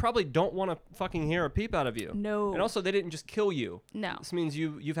noise. They probably don't want to fucking hear a peep out of you. No. And also, they didn't just kill you. No. This means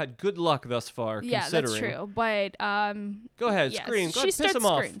you've had good luck thus far. Yeah, that's considering. true. But Go ahead, yes, scream. Go she ahead, piss starts him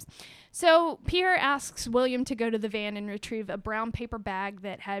off. screams. So Pierre asks William to go to the van and retrieve a brown paper bag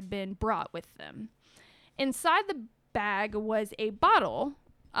that had been brought with them. Inside the bag was a bottle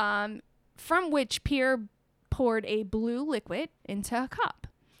from which Pierre poured a blue liquid into a cup.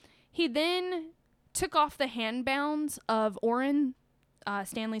 He then took off the handbounds of Oren,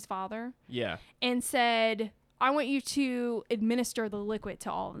 Stanley's father, Yeah. and said, I want you to administer the liquid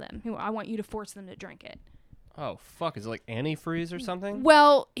to all of them. I want you to force them to drink it. Oh, fuck. Is it like antifreeze or something?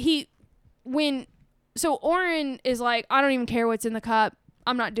 Well, so Oren is like, I don't even care what's in the cup.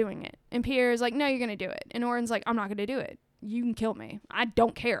 I'm not doing it. And Pierre is like, no, you're going to do it. And Oren's like, I'm not going to do it. You can kill me. I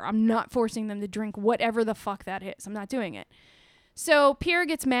don't care. I'm not forcing them to drink whatever the fuck that is. I'm not doing it. So Pierre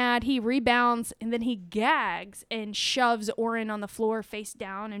gets mad. He rebounds and then he gags and shoves Oren on the floor face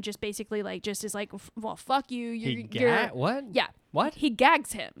down and just basically like just is like, well, fuck you. You're What? Yeah. What? He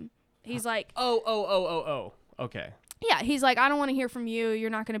gags him. He's like, Oh. Okay. yeah, he's like, I don't want to hear from you. You're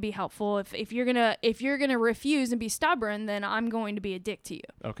not going to be helpful. If you're gonna refuse and be stubborn, then I'm going to be a dick to you.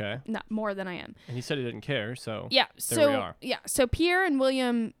 Okay. Not more than I am. And he said he didn't care, so Yeah. there we are. Yeah. So Pierre and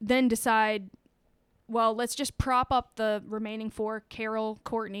William then decide, well, let's just prop up the remaining 4, Carol,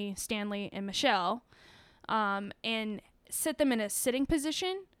 Courtney, Stanley, and Michelle, and sit them in a sitting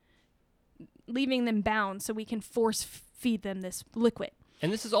position, leaving them bound so we can force feed them this liquid.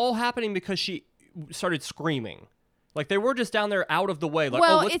 And this is all happening because she started screaming. Like, they were just down there out of the way. Like,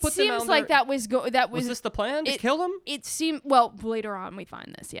 well, let's it put them seems out like there. Was this the plan? To kill them? It seemed, well, later on we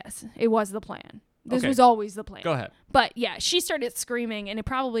find this, yes. It was the plan. This Okay. was always the plan. Go ahead. But, yeah, she started screaming, and it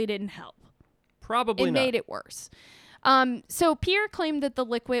probably didn't help. Probably It not. made it worse. So Pierre claimed that the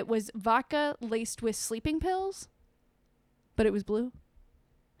liquid was vodka laced with sleeping pills, but it was blue.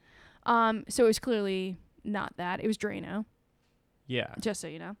 So it was clearly not that. It was Drano, Yeah. just so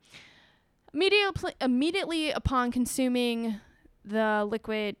you know. Immediately upon consuming the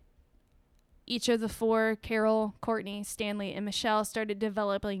liquid, each of the 4, Carol, Courtney, Stanley, and Michelle, started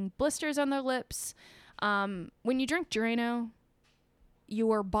developing blisters on their lips. When you drink Drano,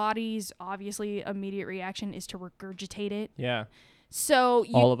 your body's obviously immediate reaction is to regurgitate it. Yeah. So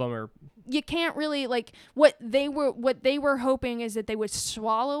All of them are. you can't really, like, what they were hoping is that they would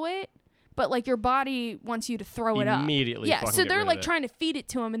swallow it, but like your body wants you to throw it up Immediately. yeah, fucking so get they're rid like of it. trying to feed it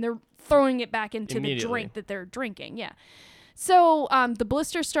to them, and they're throwing it back into the Immediately. drink that they're drinking. Yeah. So the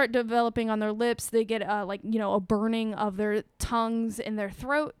blisters start developing on their lips. They get a burning of their tongues and their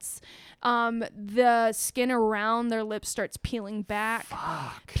throats. The skin around their lips starts peeling back.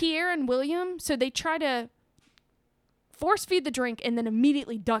 Fuck. Pierre and William, so they try to force feed the drink and then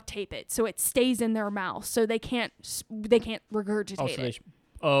immediately duct tape it so it stays in their mouth, so they can't regurgitate it.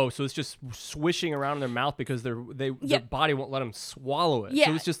 So it's just swishing around in their mouth because their body won't let them swallow it. Yeah.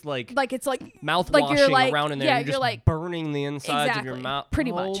 So it's just like It's like mouth like washing you're like- around in there. yeah, and you're you're just like- burning the insides of your Exactly, mouth.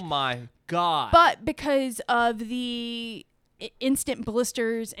 pretty much. Oh my God. But because of the instant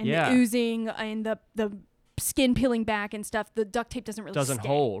blisters and Yeah. the oozing and the skin peeling back and stuff, the duct tape doesn't really stay.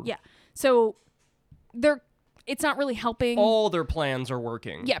 hold. Yeah. So it's not really helping. all their plans are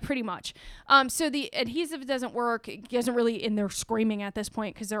working. Yeah, pretty much. So the adhesive doesn't work. It doesn't really, and they're screaming at this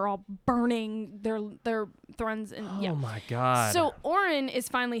point because they're all burning their thrones. And Oh yeah. my God. So Oren is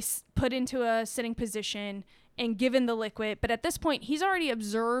finally put into a sitting position and given the liquid, but at this point he's already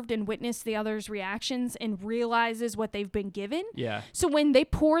observed and witnessed the others' reactions and realizes what they've been given. Yeah. So when they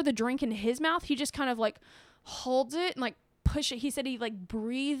pour the drink into his mouth, he just kind of like holds it and like push it. He said he like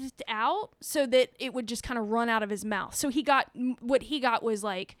breathed out so that it would just kind of run out of his mouth. So what he got was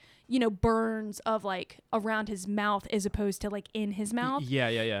like, burns of like around his mouth as opposed to like in his mouth.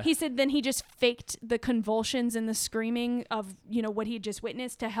 Yeah. He said then he just faked the convulsions and the screaming of, what he had just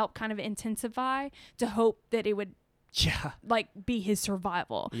witnessed to help kind of intensify, to hope that it would Yeah. like be his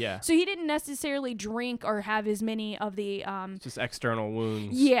survival. Yeah. So he didn't necessarily drink or have as many of the Just external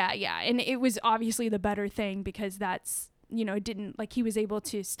wounds. yeah, and it was obviously the better thing because that's, it didn't, like, he was able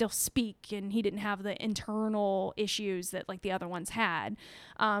to still speak and he didn't have the internal issues that like the other ones had,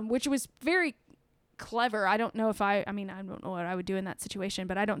 which was very clever. I don't know if I don't know what I would do in that situation,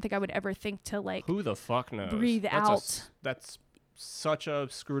 but I don't think I would ever think to like Who the fuck knows? breathe out. That's such a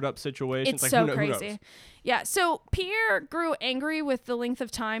screwed up situation. It's like, so who crazy. knows? Yeah. So Pierre grew angry with the length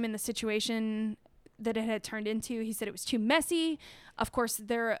of time and the situation that it had turned into. He said it was too messy. Of course,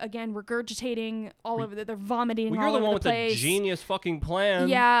 they're again regurgitating all over. They're vomiting Well, all you're the over one the with place. the genius fucking plan.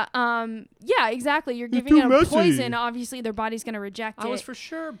 Yeah. Yeah. Exactly. You're giving too them messy. poison. Obviously, their body's gonna reject I it. was for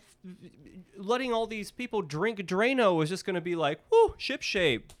sure letting all these people drink Drano was just going to be like, whoo, ship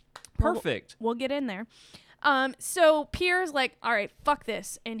shape. Perfect. We'll get in there. So Pierre's like, all right, fuck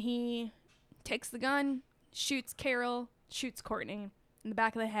this. And he takes the gun, shoots Carol, shoots Courtney in the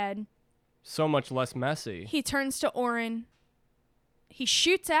back of the head. So much less messy. He turns to Oren. He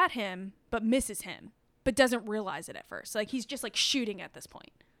shoots at him, but misses him, but doesn't realize it at first. Like, he's just like shooting at this point.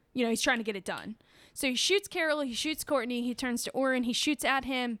 He's trying to get it done. So he shoots Carol, he shoots Courtney, he turns to Oren, he shoots at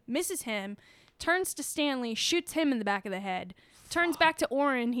him, misses him, turns to Stanley, shoots him in the back of the head, turns back to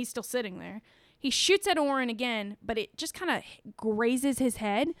Oren, he's still sitting there. He shoots at Oren again, but it just kind of grazes his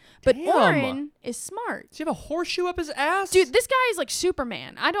head. But Damn. Oren is smart. Does he have a horseshoe up his ass? Dude, this guy is like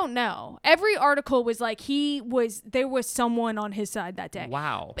Superman. I don't know. Every article was like there was someone on his side that day.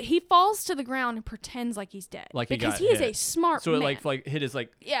 Wow. But he falls to the ground and pretends like he's dead. Like he because got he is hit. a smart So man. it like hit his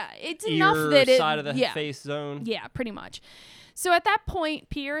like yeah, it's ear enough that it side of the yeah, face zone. yeah, pretty much. So at that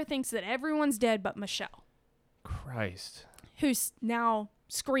point, Pierre thinks that everyone's dead but Michelle, Christ. who's now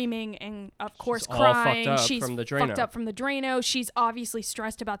screaming and of course all fucked crying. up She's from the Drano. fucked up from the Drano. She's obviously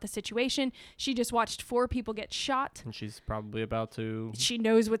stressed about the situation. She just watched 4 people get shot. And she's probably about to. She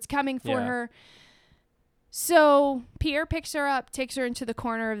knows what's coming for Yeah. her. So Pierre picks her up, takes her into the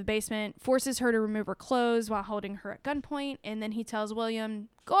corner of the basement, forces her to remove her clothes while holding her at gunpoint, and then he tells William,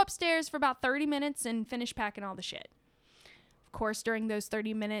 go upstairs for about 30 minutes and finish packing all the shit. Of course, during those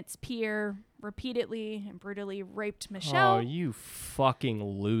 30 minutes, Pierre repeatedly and brutally raped Michelle. Oh, you fucking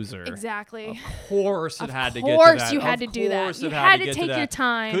loser. Exactly. Of course it had to get to that. Of course you had to do that. Of You course it had to get take that. your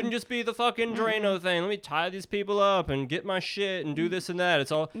time. Couldn't just be the fucking Drano thing. Let me tie these people up and get my shit and do this and that.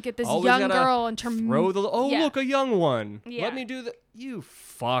 It's all Get this always young gotta girl and throw the yeah. look, a young one. Yeah. Let me do the you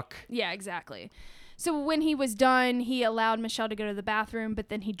fuck. Yeah, exactly. So when he was done, he allowed Michelle to go to the bathroom, but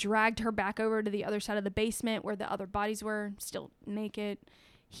then he dragged her back over to the other side of the basement where the other bodies were, still naked.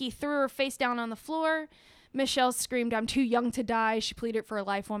 He threw her face down on the floor. Michelle screamed, I'm too young to die. She pleaded for her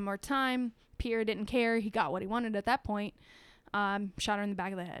life one more time. Pierre didn't care. He got what he wanted at that point. Shot her in the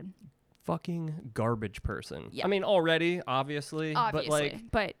back of the head. Fucking garbage person. Yeah. I mean, already, obviously.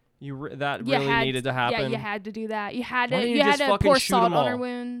 But that really needed to happen. Yeah, you had to do that. You had Why to. didn't You you had just to fucking pour shoot salt 'em on her all?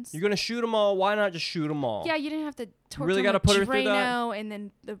 wounds. You're gonna shoot them all. Why not just shoot them all? Yeah, you didn't have to torture really got to put her through that? Drano and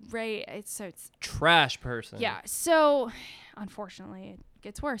then the Ray. It's Trash person. yeah. So, unfortunately, it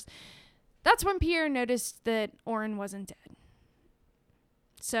gets worse. That's when Pierre noticed that Oren wasn't dead.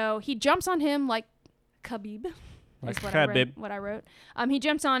 So he jumps on him like Khabib. Like is Khabib. what I wrote. He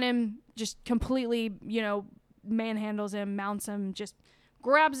jumps on him, just completely, manhandles him, mounts him, just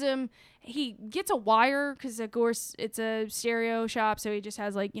grabs him. He gets a wire because, of course, it's a stereo shop, so he just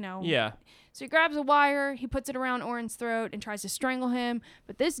has Yeah. So he grabs a wire, he puts it around Oren's throat and tries to strangle him.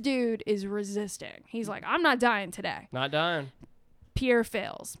 But this dude is resisting. He's like, I'm not dying today. Not dying. Pierre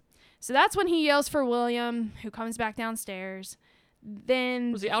fails. So that's when he yells for William, who comes back downstairs.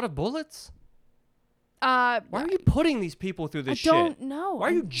 Then Was he out of bullets? why Why are you putting these people through this shit? I don't know. Why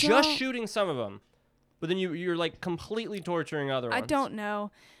are you just shooting some of them? But then you're like completely torturing other ones. I don't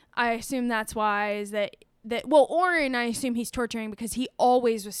know. I assume that's why is that Oren, I assume he's torturing because he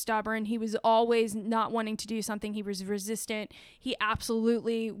always was stubborn. He was always not wanting to do something. He was resistant. He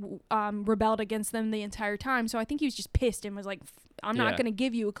absolutely rebelled against them the entire time. So I think he was just pissed and was like, I'm not going to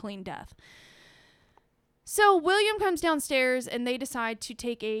give you a clean death. So William comes downstairs and they decide to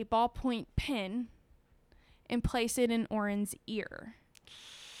take a ballpoint pen and place it in Oren's ear.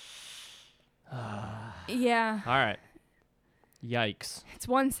 Yeah. All right. Yikes. It's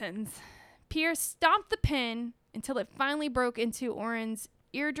one sentence. Pierre stomped the pen until it finally broke into Oren's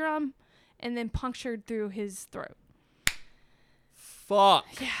eardrum and then punctured through his throat. Fuck.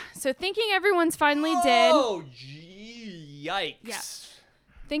 Yeah. So thinking everyone's finally dead. Oh, yikes. Yeah.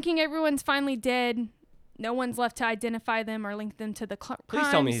 Thinking everyone's finally dead, no one's left to identify them or link them to the crimes. Please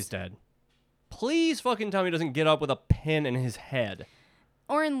tell me he's dead. Please fucking tell me he doesn't get up with a pin in his head.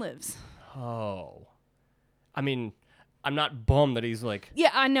 Oren lives. Oh. I mean, I'm not bummed that he's like...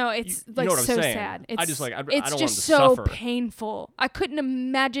 Yeah, I know. It's you know what I'm so saying. sad. It's, I just like, I don't it's want him just to so suffer. painful. I couldn't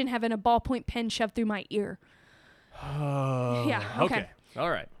imagine having a ballpoint pen shoved through my ear. Yeah, okay. All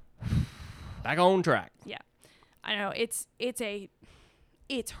right. Back on track. Yeah. I know. It's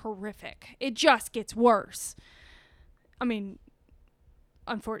horrific. It just gets worse. I mean,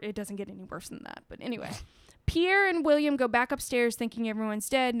 unfortunately, it doesn't get any worse than that. But anyway, Pierre and William go back upstairs thinking everyone's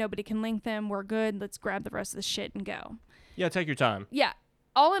dead. Nobody can link them. We're good. Let's grab the rest of the shit and go. Yeah, take your time. Yeah.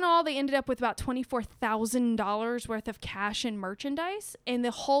 All in all, they ended up with about $24,000 worth of cash and merchandise, and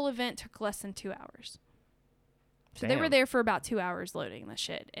the whole event took less than 2 hours. So they were there for about 2 hours loading the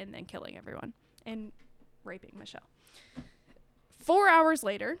shit and then killing everyone and raping Michelle. 4 hours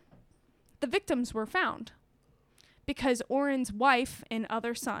later, the victims were found because Oren's wife and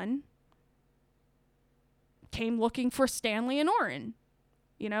other son came looking for Stanley and Oren,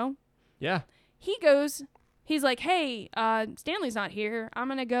 Yeah. He's like, hey, Stanley's not here. I'm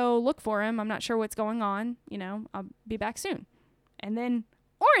going to go look for him. I'm not sure what's going on. I'll be back soon. And then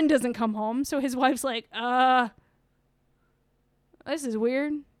Oren doesn't come home. So his wife's like, this is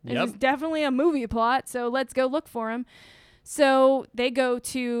weird. This is definitely a movie plot. So let's go look for him. So they go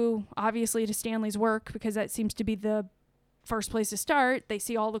obviously to Stanley's work because that seems to be the first place to start. They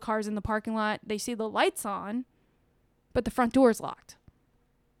see all the cars in the parking lot. They see the lights on, but the front door is locked.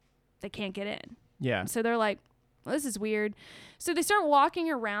 They can't get in. Yeah. So they're like, well, this is weird. So they start walking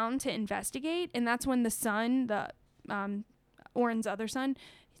around to investigate, and that's when the son, Oren's other son,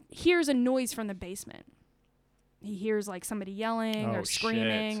 hears a noise from the basement. He hears like somebody yelling or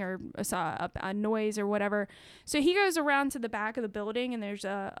screaming or a noise or whatever. So he goes around to the back of the building, and there's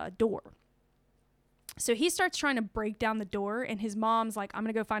a door. So he starts trying to break down the door, and his mom's like, I'm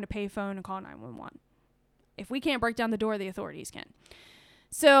going to go find a payphone and call 911. If we can't break down the door, the authorities can.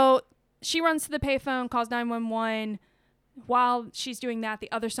 So she runs to the payphone, calls 911. while she's doing that,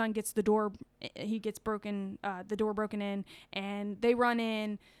 the other son gets the door broken in, and they run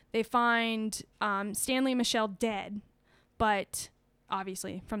in. They find Stanley and Michelle dead, but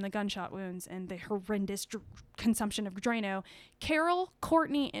obviously from the gunshot wounds and the horrendous consumption of Drano. Carol,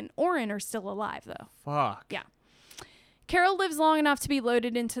 Courtney, and Orrin are still alive, though. Fuck. Yeah. Carol lives long enough to be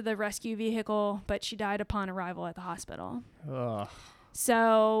loaded into the rescue vehicle, but she died upon arrival at the hospital. Ugh.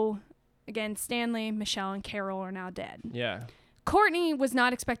 So, again, Stanley, Michelle, and Carol are now dead. Yeah. Courtney was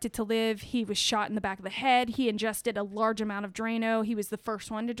not expected to live. He was shot in the back of the head. He ingested a large amount of Drano. He was the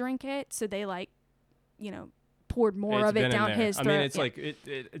first one to drink it, so they, poured more of it down his throat. I mean, it's like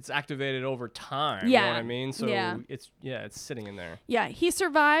it's activated over time. You know what I mean? So it's sitting in there. Yeah, he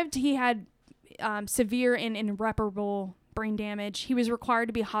survived. He had severe and irreparable brain damage. He was required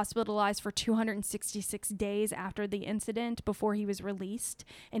to be hospitalized for 266 days after the incident before he was released,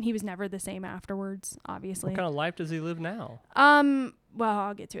 and he was never the same afterwards, obviously. What kind of life does he live now? Well,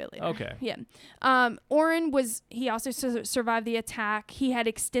 I'll get to it later. Okay. Yeah. Orrin he also survived the attack. He had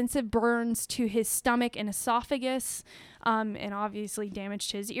extensive burns to his stomach and esophagus, and obviously damage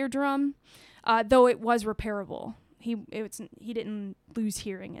to his eardrum, though it was repairable. He didn't lose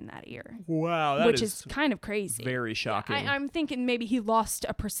hearing in that ear. Wow, which is kind of crazy. Very shocking. I'm thinking maybe he lost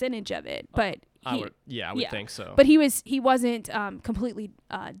a percentage of it, but I would think so. But he wasn't completely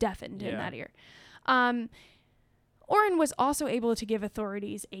deafened in that ear. Orrin was also able to give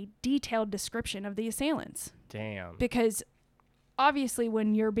authorities a detailed description of the assailants. Damn. Because obviously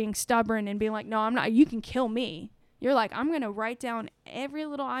when you're being stubborn and being like, no, I'm not, you can kill me. You're like, I'm going to write down every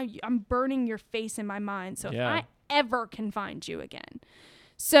little, I'm burning your face in my mind. So if I ever can find you again.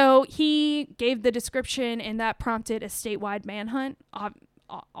 So he gave the description, and that prompted a statewide manhunt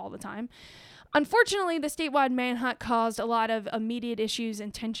all the time. Unfortunately, the statewide manhunt caused a lot of immediate issues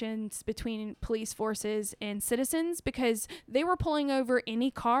and tensions between police forces and citizens because they were pulling over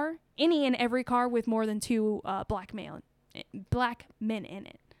any and every car with more than two black men in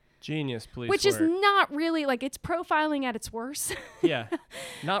it. Genius police Which work. is not really, it's profiling at its worst. Yeah.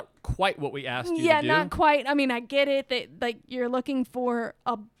 Not quite what we asked you to do. Yeah, not quite. I mean, I get it that, you're looking for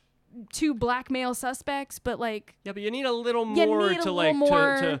two black male suspects, but yeah, but you need a little more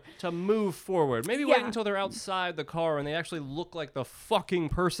to move forward. Maybe wait until they're outside the car and they actually look like the fucking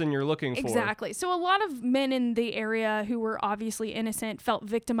person you're looking for. Exactly. So a lot of men in the area who were obviously innocent felt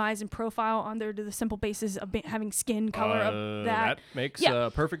victimized and profiled under the simple basis of having skin color of that. That makes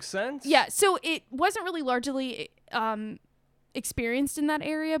perfect sense. Yeah. So it wasn't really largely experienced in that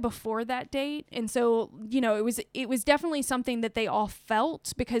area before that date, and so it was definitely something that they all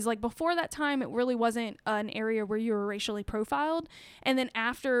felt, because before that time it really wasn't an area where you were racially profiled, and then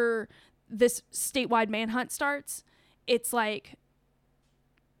after this statewide manhunt starts, it's again,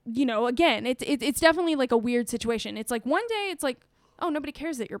 it's definitely a weird situation. It's one day it's oh, nobody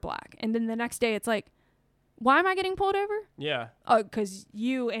cares that you're black, and then the next day it's why am I getting pulled over? Yeah. Oh, because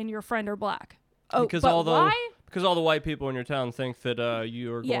you and your friend are black. Oh, because why? Because all the white people in your town think that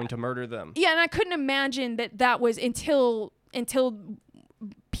you are going to murder them. Yeah, and I couldn't imagine that was until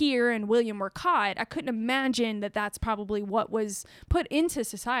Pierre and William were caught. I couldn't imagine that that's probably what was put into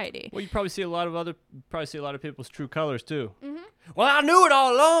society. Well, you probably see a lot of people's true colors too. Mm-hmm. Well, I knew it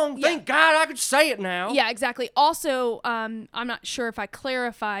all along. Yeah. Thank God I could say it now. Yeah, exactly. Also, I'm not sure if I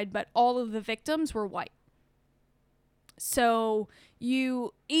clarified, but all of the victims were white. So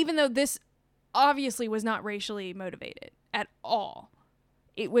even though this obviously was not racially motivated at all.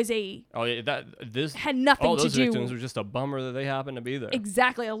 It was had nothing to do. All those victims were just a bummer that they happened to be there.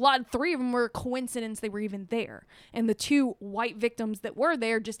 Exactly. Three of them were a coincidence they were even there. And the two white victims that were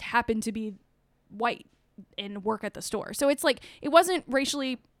there just happened to be white and work at the store. So it's it wasn't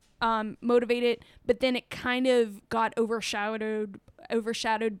racially motivated, but then it kind of got overshadowed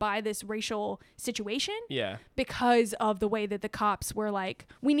by this racial situation. Yeah. Because of the way that the cops were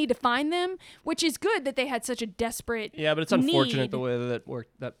we need to find them, which is good that they had such a desperate Yeah, but it's unfortunate the way that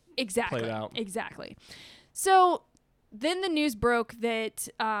worked, that played out. Exactly. So then the news broke that,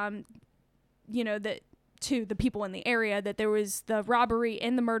 that to the people in the area that there was the robbery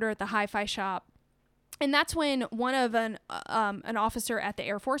and the murder at the hi-fi shop. And that's when one of an officer at the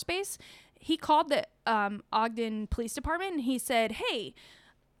Air Force Base, he called the Ogden Police Department, and he said, hey,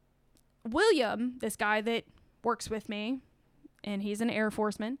 William, this guy that works with me, and he's an Air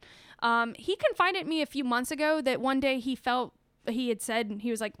Forceman, he confided me a few months ago that one day he had said,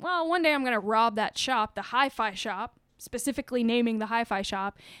 he was like, well, one day I'm going to rob that shop, the hi-fi shop, specifically naming the hi-fi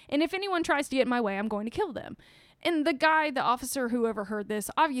shop, and if anyone tries to get in my way, I'm going to kill them. And the officer who overheard this,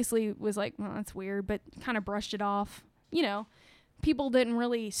 obviously was like, well, that's weird, but kind of brushed it off. People didn't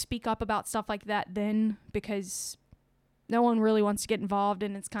really speak up about stuff like that then because no one really wants to get involved,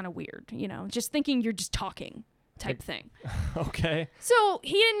 and it's kind of weird, you know, just thinking you're just talking type thing. Okay. So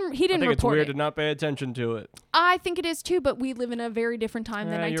he didn't I think report it's weird it. to not pay attention to it. I think it is too, but we live in a very different time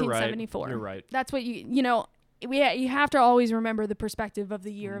than You're right. 1974. You're right. That's what you know, you have to always remember the perspective of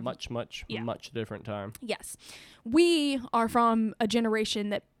the year. Much different time. Yes. We are from a generation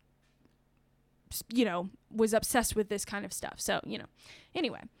that, you know, was obsessed with this kind of stuff. So, you know,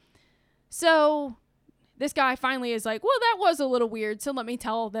 anyway. So this guy finally is like, well, that was a little weird. So let me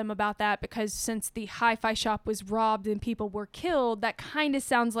tell them about that, because since the hi-fi shop was robbed and people were killed, that kind of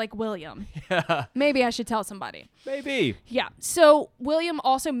sounds like William. Yeah. Maybe I should tell somebody. Maybe. Yeah. So William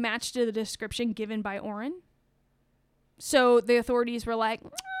also matched the description given by Orrin. So the authorities were like,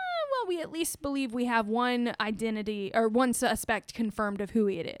 well, we at least believe we have one identity or one suspect confirmed of who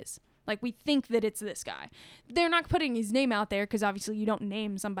it is. Like, we think that it's this guy. They're not putting his name out there because obviously you don't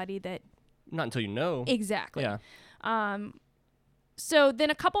name somebody that. Not until you know. Exactly. Yeah. So then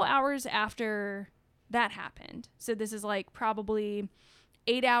a couple hours after that happened, so this is like probably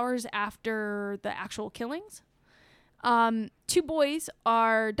 8 hours after the actual killings, two boys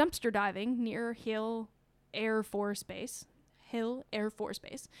are dumpster diving near Hill Air Force Base,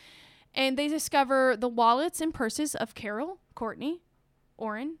 and they discover the wallets and purses of Carol, Courtney,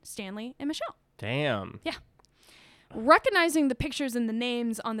 Orrin, Stanley, and Michelle. Damn. Yeah. Recognizing the pictures and the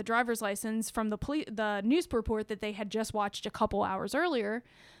names on the driver's license from the news report that they had just watched a couple hours earlier,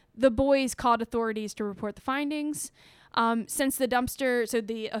 the boys called authorities to report the findings. Since the dumpster, so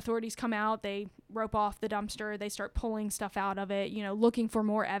the authorities come out, they rope off the dumpster, they start pulling stuff out of it, you know, looking for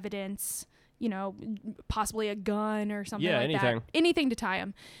more evidence, you know, possibly a gun or something like anything. that. Anything to tie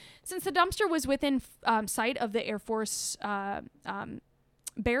them. Since the dumpster was within sight of the Air Force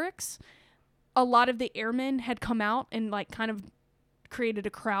barracks, a lot of the airmen had come out and like kind of created a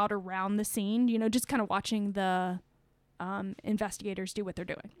crowd around the scene, you know, just kind of watching the investigators do what they're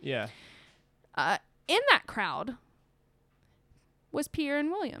doing. Yeah. In that crowd was Pierre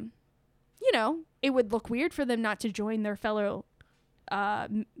and William. You know, it would look weird for them not to join their fellow,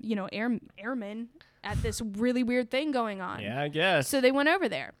 you know, airmen at this really weird thing going on. Yeah, I guess. So they went over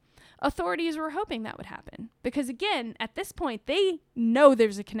there. Authorities were hoping that would happen because, again, at this point, they know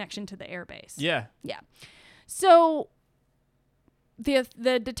there's a connection to the airbase. Yeah. Yeah. So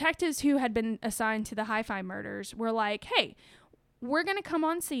the detectives who had been assigned to the hi-fi murders were like, hey, we're going to come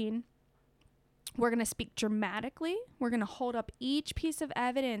on scene. We're going to speak dramatically. We're going to hold up each piece of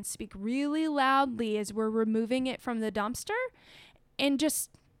evidence, speak really loudly as we're removing it from the dumpster, and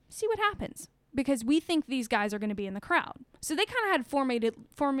just see what happens. Because we think these guys are going to be in the crowd. So they kind of had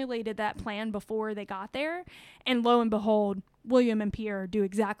formulated that plan before they got there. And lo and behold, William and Pierre do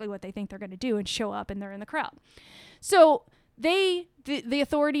exactly what they think they're going to do and show up, and they're in the crowd. So the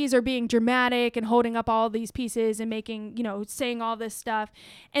authorities are being dramatic and holding up all these pieces and making, you know, saying all this stuff.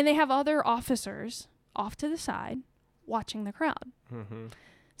 And they have other officers off to the side watching the crowd. Mm-hmm.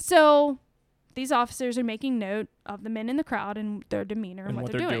 So these officers are making note of the men in the crowd and their demeanor and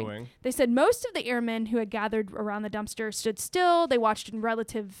what they're doing. They said most of the airmen who had gathered around the dumpster stood still. They watched in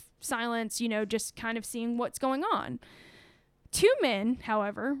relative silence, you know, just kind of seeing what's going on. Two men,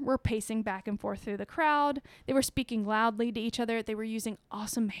 however, were pacing back and forth through the crowd. They were speaking loudly to each other. They were using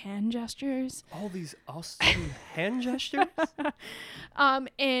awesome hand gestures. All these awesome hand gestures?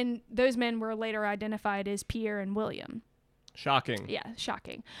 And those men were later identified as Pierre and William. Shocking. Yeah,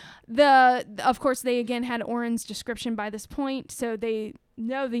 shocking. Of course, they again had Orrin's description by this point, so they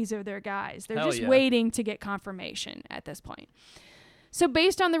know these are their guys. They're just waiting to get confirmation at this point. So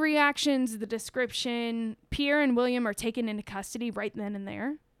based on the reactions, the description, Pierre and William are taken into custody right then and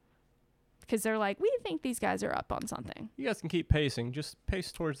there because they're like, we think these guys are up on something. You guys can keep pacing. Just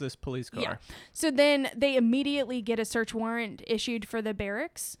pace towards this police car. Yeah. So then they immediately get a search warrant issued for the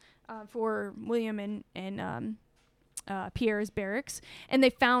barracks, for William and Pierre's barracks, and they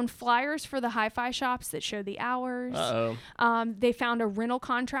found flyers for the hi-fi shops that show the hours. They found a rental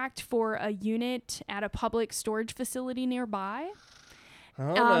contract for a unit at a public storage facility nearby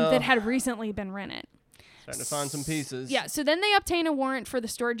that had recently been rented. Starting to find some pieces. Yeah, so then they obtain a warrant for the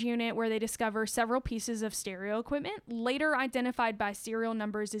storage unit where they discover several pieces of stereo equipment, later identified by serial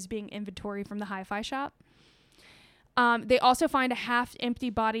numbers as being inventory from the hi-fi shop. They also find a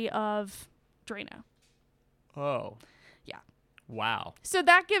half-empty body of Drano. Oh. Yeah. Wow. So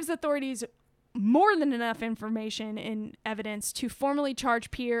that gives authorities more than enough information and evidence to formally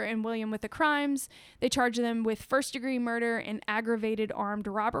charge Pierre and William with the crimes. They charge them with first-degree murder and aggravated armed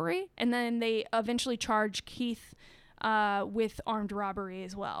robbery, and then they eventually charge Keith with armed robbery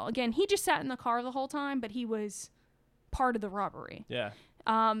as well. Again, he just sat in the car the whole time, but he was part of the robbery. Yeah.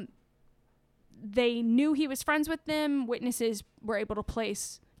 they knew he was friends with them. Witnesses were able to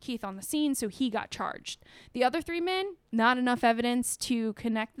place Keith on the scene, so he got charged. The other 3 men, not enough evidence to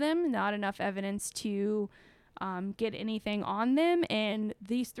connect them, not enough evidence to get anything on them, and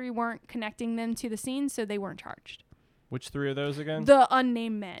these 3 weren't connecting them to the scene, so they weren't charged. Which 3 are those again? The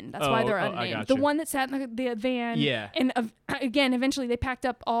unnamed men. That's why they're I unnamed. got The you. one that sat in the van. Yeah. And again, eventually they packed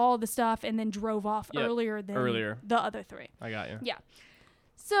up all the stuff and then drove off Yep. earlier than the other 3. I got you. Yeah.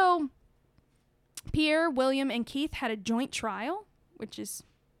 So Pierre, William, and Keith had a joint trial, which is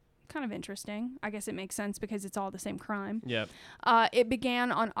kind of interesting. I guess it makes sense because it's all the same crime. Yep. It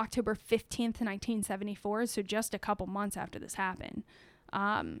began on October 15th, 1974, so just a couple months after this happened.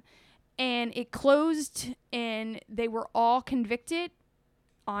 And it closed, and they were all convicted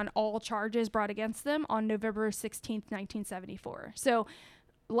on all charges brought against them on November 16th, 1974. So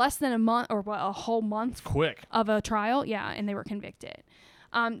less than a month, or a whole month Quick. of a trial, yeah, and they were convicted.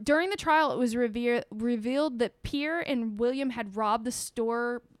 During the trial, it was revealed that Pierre and William had robbed the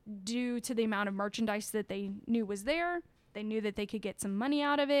store due to the amount of merchandise that they knew was there. They knew that they could get some money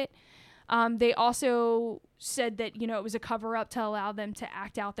out of it. They also said that, it was a cover-up to allow them to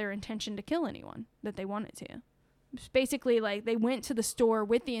act out their intention to kill anyone that they wanted to. It's basically, like, they went to the store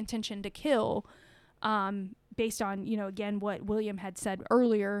with the intention to kill, based on, again, what William had said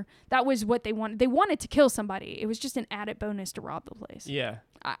earlier. That was what they wanted. They wanted to kill somebody. It was just an added bonus to rob the place. Yeah.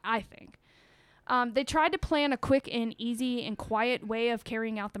 I think. They tried to plan a quick and easy and quiet way of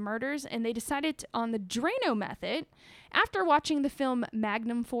carrying out the murders, and they decided on the Drano method after watching the film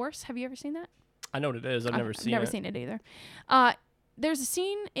Magnum Force. Have you ever seen that? I know what it is. I've never seen it. Never seen it either. There's a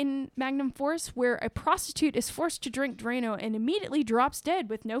scene in Magnum Force where a prostitute is forced to drink Drano and immediately drops dead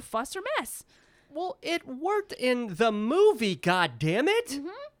with no fuss or mess. Well, it worked in the movie, goddammit! Mm-hmm.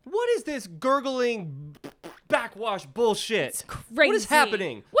 What is this gurgling backwash bullshit? It's crazy. What is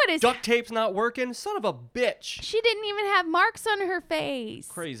happening? What is Duct tape's not working? Son of a bitch. She didn't even have marks on her face.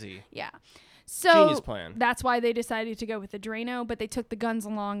 Crazy. Yeah. So Genius plan. That's why they decided to go with the Drano, but they took the guns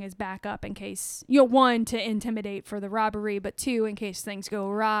along as backup in case, 1, to intimidate for the robbery, but 2, in case things go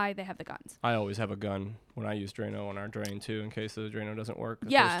awry, they have the guns. I always have a gun when I use Drano on our drain, too, in case the Drano doesn't work the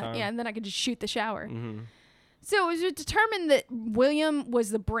first Yeah, time. and then I could just shoot the shower. Mm-hmm. So it was determined that William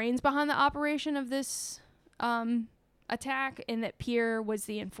was the brains behind the operation of this attack and that Pierre was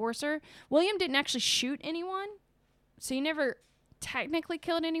the enforcer. William didn't actually shoot anyone, so he never technically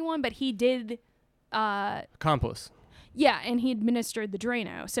killed anyone, but he did... Accomplice. Yeah, and he administered the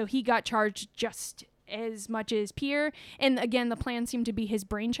Drano, so he got charged just as much as Pierre. And again, the plan seemed to be his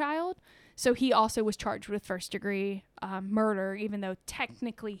brainchild, so he also was charged with first-degree murder, even though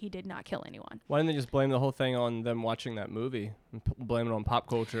technically he did not kill anyone. Why didn't they just blame the whole thing on them watching that movie and blame it on pop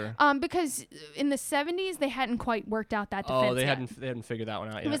culture? Because in the 70s, they hadn't quite worked out that defense They yet. hadn't figured that one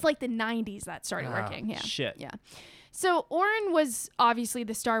out yet. It was like the 90s that started working. Yeah. Shit. Yeah. So Orrin was obviously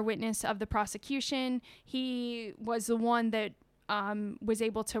the star witness of the prosecution. He was the one that was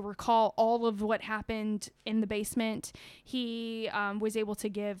able to recall all of what happened in the basement. He was able to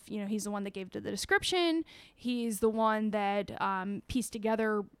give, he's the one that gave the description. He's the one that pieced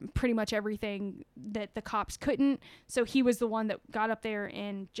together pretty much everything that the cops couldn't. So he was the one that got up there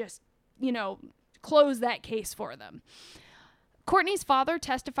and just, closed that case for them. Courtney's father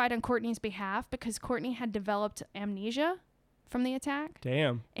testified on Courtney's behalf because Courtney had developed amnesia from the attack.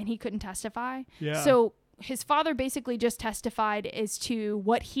 Damn. And he couldn't testify. Yeah. So his father basically just testified as to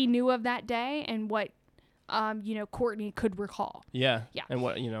what he knew of that day and what, Courtney could recall. Yeah. Yeah. And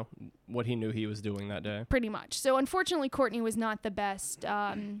what he knew he was doing that day. Pretty much. So unfortunately, Courtney was not the best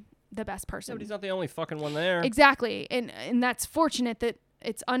person. But he's not the only fucking one there. Exactly. And that's fortunate that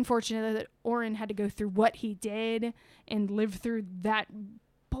it's unfortunate that Orrin had to go through what he did and live through that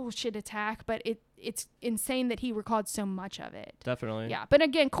bullshit attack, but it's insane that he recalled so much of it. Definitely. Yeah. But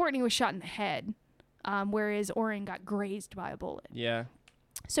again, Courtney was shot in the head, whereas Orrin got grazed by a bullet. Yeah.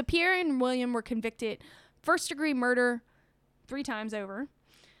 So Pierre and William were convicted first-degree murder 3 times over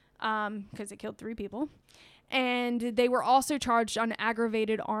because they killed 3 people. And they were also charged on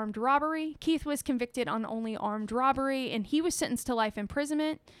aggravated armed robbery. Keith was convicted on only armed robbery, and he was sentenced to life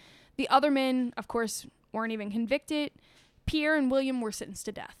imprisonment. The other men, of course, weren't even convicted. Pierre and William were sentenced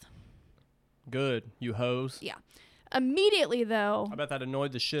to death. Good, you hoes. Yeah. Immediately, though... I bet that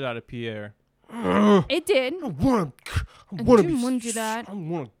annoyed the shit out of Pierre. It did. I want to do that. I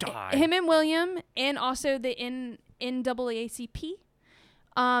want to die. Him and William, and also the NAACP,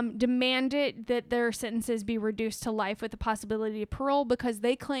 demanded that their sentences be reduced to life with the possibility of parole because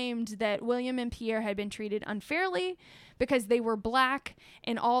they claimed that William and Pierre had been treated unfairly because they were black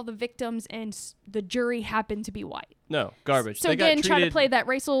and all the victims and the jury happened to be white. No, garbage. So They got again, try to treated- play that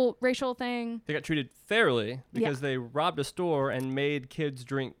racial thing. They got treated fairly because they robbed a store and made kids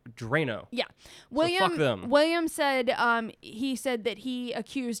drink Drano. Yeah. fuck them. William said he said that he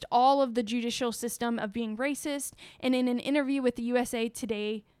accused all of the judicial system of being racist, and in an interview with the USA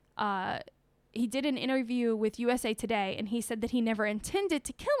Today, he did an interview with USA Today, and he said that he never intended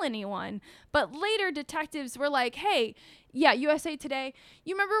to kill anyone. But later detectives were like, hey, yeah, USA Today,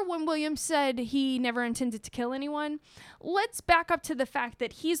 you remember when William said he never intended to kill anyone? Let's back up to the fact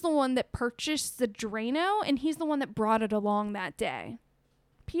that he's the one that purchased the Drano, and he's the one that brought it along that day.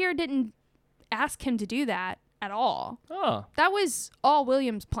 Pierre didn't ask him to do that at all. Oh. That was all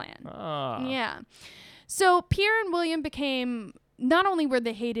William's plan. Ah. Yeah. So Pierre and William became, not only were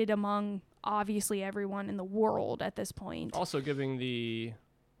they hated among obviously everyone in the world at this point. Also giving the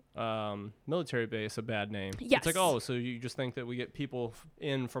military base a bad name. Yes. It's like, oh, so you just think that we get people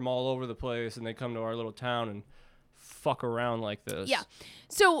in from all over the place and they come to our little town and fuck around like this. Yeah.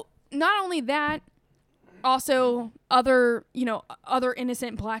 So not only that, also other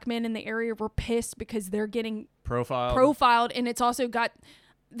innocent black men in the area were pissed because they're getting profiled, and it's also got,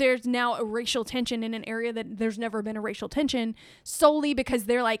 there's now a racial tension in an area that there's never been a racial tension, solely because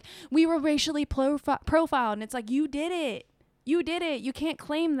they're like, we were racially profiled. And it's like, you did it. You can't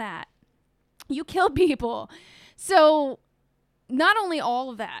claim that. You killed people. So not only all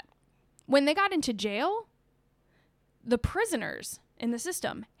of that, when they got into jail, the prisoners in the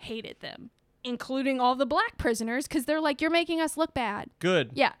system hated them, including all the black prisoners, because they're like, you're making us look bad.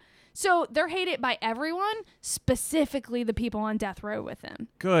 Good. Yeah. So they're hated by everyone, specifically the people on death row with them.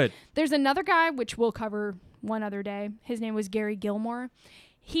 Good. There's another guy, which we'll cover one other day. His name was Gary Gilmore.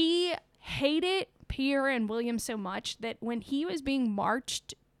 He hated Pierre and William so much that when he was being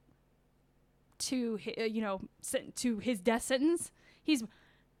marched to, to his death sentence, he's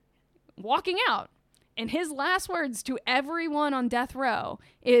walking out. And his last words to everyone on death row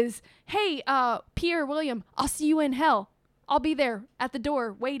is, hey, Pierre, William, I'll see you in hell. I'll be there at the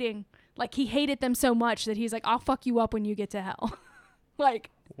door waiting. Like, he hated them so much that he's like, I'll fuck you up when you get to hell.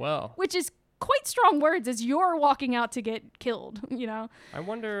 Like, well, which is quite strong words as you're walking out to get killed, you know? I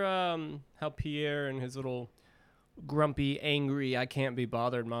wonder how Pierre and his little grumpy, angry, I can't be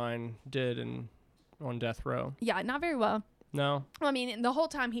bothered mind did on death row. Yeah, not very well. No. I mean, the whole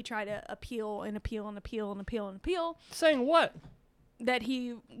time he tried to appeal. Saying what? That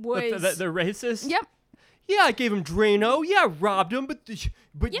he was... They're racist? Yep. Yeah, I gave him Drano. Yeah, I robbed him, but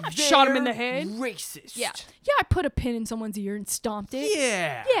yeah, shot him in the head. Racist. Yeah. Yeah, I put a pin in someone's ear and stomped it.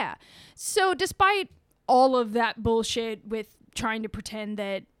 Yeah. Yeah. So despite all of that bullshit with trying to pretend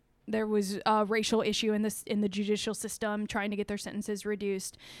that there was a racial issue in the judicial system, trying to get their sentences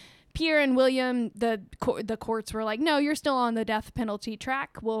reduced, Pierre and William, the courts were like, no, you're still on the death penalty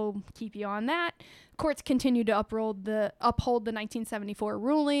track. We'll keep you on that. Courts continued to uphold the 1974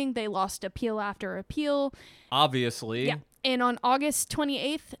 ruling. They lost appeal after appeal. Obviously. Yeah. And on August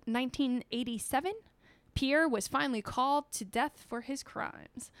 28th, 1987, Pierre was finally called to death for his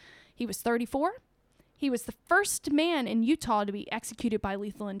crimes. He was 34. He was the first man in Utah to be executed by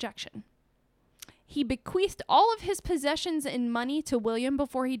lethal injection. He bequeathed all of his possessions and money to William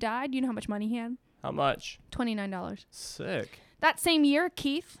before he died. You know how much money he had? How much? $29. Sick. That same year,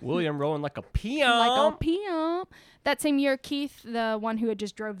 Keith... William rolling like a peon. Like a peon. That same year, Keith, the one who had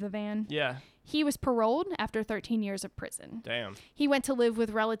just drove the van... Yeah. He was paroled after 13 years of prison. Damn. He went to live with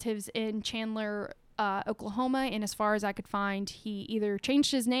relatives in Chandler, Oklahoma, and as far as I could find, he either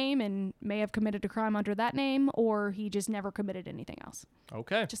changed his name and may have committed a crime under that name, or he just never committed anything else.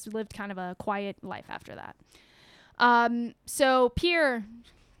 Okay. Just lived kind of a quiet life after that. So Pierre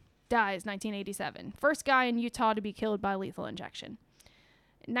dies 1987. First guy in Utah to be killed by lethal injection.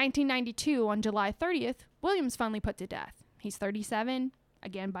 In 1992, on July 30th, William's finally put to death. He's 37,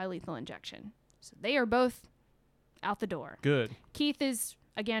 again by lethal injection. So they are both out the door. Good. Keith is,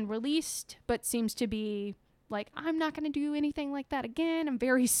 again, released, but seems to be like, I'm not going to do anything like that again. I'm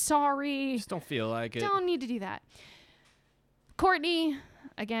very sorry. Just don't feel like it. Don't need to do that. Courtney,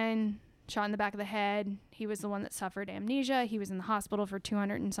 again, shot in the back of the head. He was the one that suffered amnesia. He was in the hospital for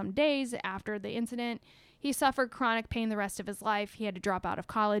 200 and some days after the incident. He suffered chronic pain the rest of his life. He had to drop out of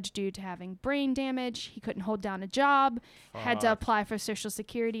college due to having brain damage. He couldn't hold down a job, had to apply for Social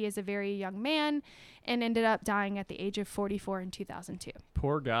Security as a very young man, and ended up dying at the age of 44 in 2002.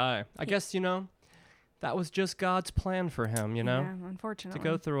 Poor guy. I guess, that was just God's plan for him, Yeah, unfortunately. to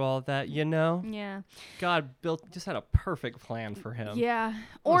go through all of that, Yeah. God just had a perfect plan for him. Yeah.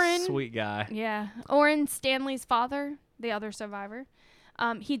 What a Orrin. sweet guy. Yeah. Orrin, Stanley's father, the other survivor.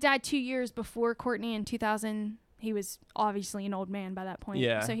 He died 2 years before Courtney in 2000. He was obviously an old man by that point.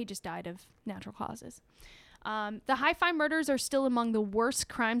 Yeah. So he just died of natural causes. The Hi-Fi murders are still among the worst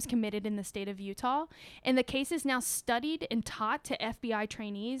crimes committed in the state of Utah, and the case is now studied and taught to FBI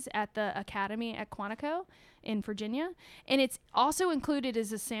trainees at the academy at Quantico in Virginia, and it's also included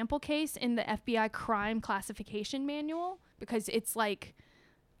as a sample case in the FBI crime classification manual because it's like,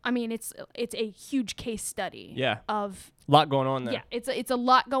 I mean, it's a huge case study. Yeah. Of A lot going on there. yeah, it's a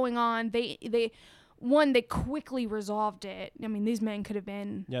lot going on. They quickly resolved it. I mean, these men could have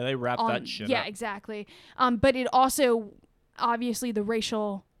been Yeah, they wrapped that shit yeah, up. exactly. But it also, obviously, the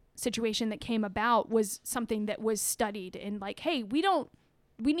racial situation that came about was something that was studied and like, hey, we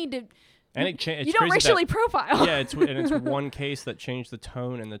need to. And it's you don't crazy racially profile. Yeah, it's one case that changed the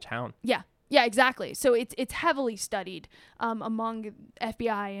tone in the town. Yeah. Yeah, exactly. So it's heavily studied among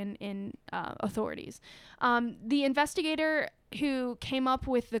FBI and authorities. The investigator who came up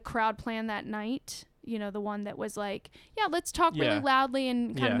with the crowd plan that night, you know, the one that was like, yeah, let's talk really loudly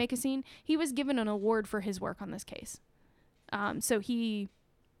and kind of make a scene, he was given an award for his work on this case. So he,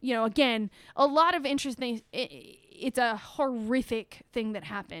 you know, again, a lot of interesting, it's a horrific thing that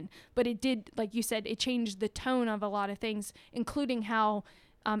happened, but it did, like you said, it changed the tone of a lot of things, including how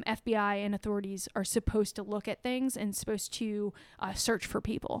FBI and authorities are supposed to look at things and supposed to search for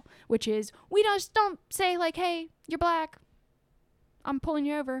people, which is, we just don't say like, hey, you're black, I'm pulling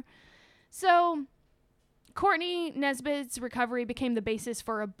you over. So Courtney Nesbitt's recovery became the basis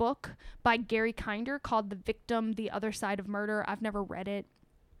for a book by Gary Kinder called The Victim, The Other Side of Murder. I've never read it.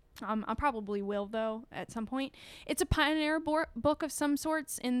 I probably will, though, at some point. It's a pioneer book of some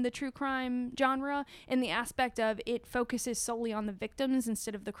sorts in the true crime genre, in the aspect of it focuses solely on the victims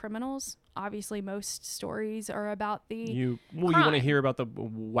instead of the criminals. Obviously, most stories are about the You want to hear about the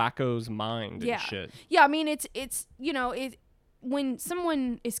wacko's mind and shit. Yeah, I mean, it's you know, when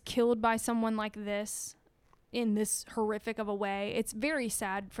someone is killed by someone like this, in this horrific of a way, it's very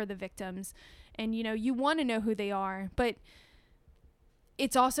sad for the victims. And, you know, you want to know who they are, but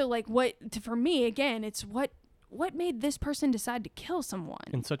it's also like for me, again, it's what made this person decide to kill someone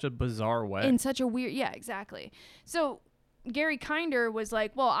In such a bizarre way. in such a weird, yeah, exactly. So Gary Kinder was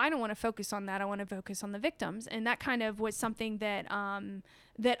like, well, I don't want to focus on that. I want to focus on the victims. And that kind of was something that,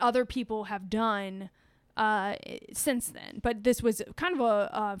 that other people have done, since then. But this was kind of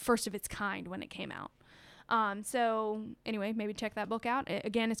a first of its kind when it came out. So anyway, maybe check that book out.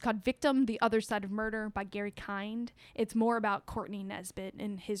 Again, it's called Victim, The Other Side of Murder by Gary Kind. It's more about Courtney Nesbitt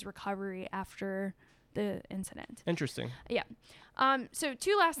and his recovery after the incident. Interesting. Yeah. So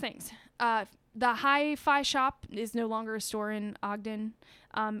two last things. The Hi-Fi shop is no longer a store in Ogden.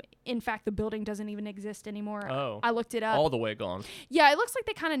 In fact, the building doesn't even exist anymore. Oh. I looked it up. All the way gone. Yeah, it looks like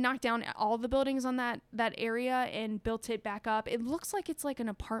they kind of knocked down all the buildings on that area and built it back up. It looks like it's like an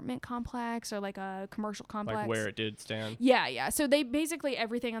apartment complex or like a commercial complex. Like where it did stand. Yeah. So they basically,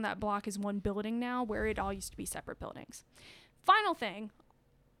 everything on that block is one building now, where it all used to be separate buildings. Final thing,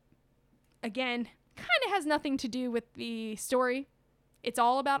 again, kind of has nothing to do with the story. It's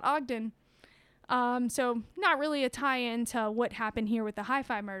all about Ogden. So not really a tie-in to what happened here with the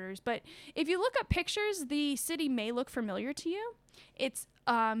Hi-Fi murders, but if you look up pictures, the city may look familiar to you. It's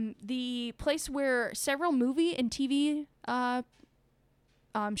the place where several movie and TV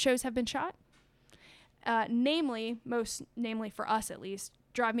shows have been shot. Most namely for us at least,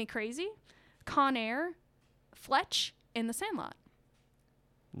 Drive Me Crazy, Con Air, Fletch, and The Sandlot.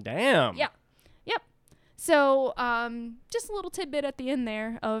 Damn. Yeah. Yep. So, just a little tidbit at the end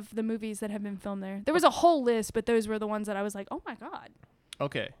there of the movies that have been filmed there. There was a whole list, but those were the ones that I was like, oh my God.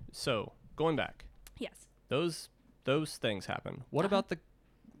 Okay, so going back. Yes. Those things happen. What about the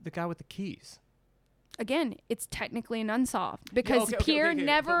guy with the keys? Again, it's technically an unsolved because Pierre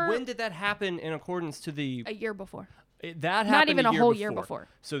never. But when did that happen in accordance to the? A year before. That happened. Not even a whole year before. before.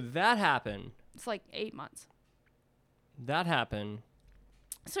 So that happened. It's like 8 months. That happened.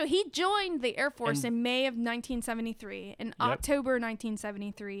 So he joined the Air Force in May of 1973. In October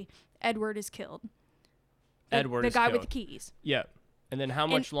 1973, Edward is killed. The guy with the keys. Yeah. And then how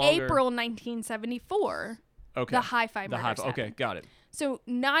much in longer? April 1974. Okay. The Hi-Fi murders Okay, happened. got it. So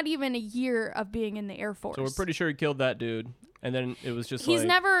not even a year of being in the Air Force. So we're pretty sure he killed that dude, and then it was just he's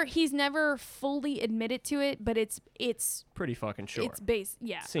never fully admitted to it, but it's pretty fucking sure. It's based,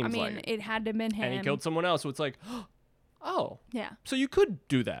 yeah. Seems I mean, like it had to have been him. And he killed someone else, so it's like, oh, yeah. So you could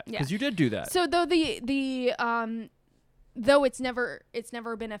do that because you did do that. So though though it's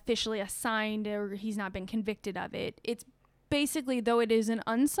never been officially assigned or he's not been convicted of it, it's basically, though it is an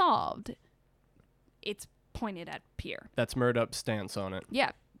unsolved, it's pointed at Pierre. That's Murdoch's stance on it.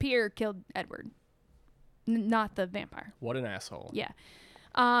 Yeah, Pierre killed Edward, not the vampire. What an asshole. Yeah.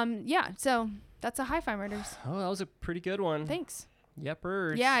 Yeah, so that's a Hi-Fi murders. Oh, that was a pretty good one. Thanks.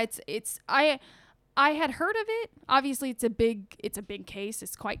 Yepers. Yeah, it's I I had heard of it. Obviously, it's a big case.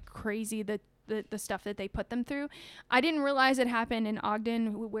 It's quite crazy the stuff that they put them through. I didn't realize it happened in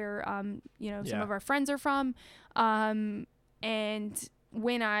Ogden, where some of our friends are from. And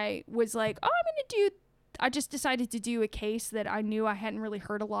when I was like, I just decided to do a case that I knew I hadn't really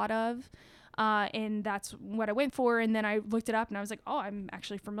heard a lot of. And that's what I went for. And then I looked it up and I was like, oh, I'm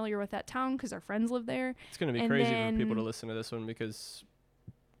actually familiar with that town because our friends live there. It's going to be crazy for people to listen to this one because,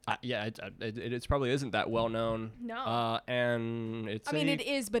 it probably isn't that well known. No. And it's it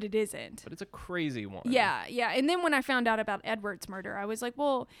is, but it isn't. But it's a crazy one. Yeah, yeah. And then when I found out about Edward's murder, I was like,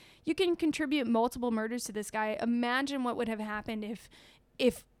 well, you can contribute multiple murders to this guy. Imagine what would have happened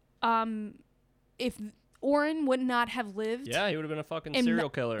if Orrin would not have lived. Yeah, he would have been a fucking serial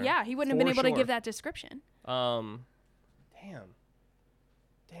killer. Yeah, he wouldn't have been able to give that description. Damn,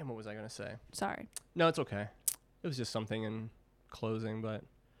 what was I going to say? Sorry. No, it's okay. It was just something in closing, but...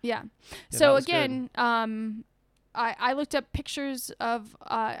 Yeah. So again, I looked up pictures of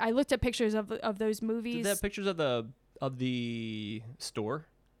those movies. Did they have pictures of the store?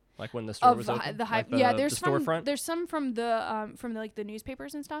 Like when the store was open? There's storefront? There's some from the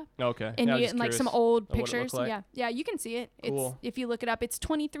newspapers and stuff. Okay. And like some old pictures. Like. Yeah, you can see it. Cool. If you look it up, it's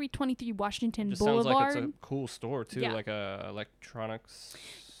 2323 Washington Just Boulevard. Sounds like it's a cool store too, like a electronics.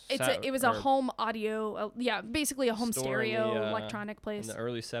 It was a home audio, basically a home stereo electronic place. In the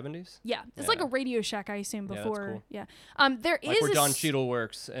early 70s? Yeah. It's like a Radio Shack, I assume, before. Yeah, that's cool. There like is where Don Cheadle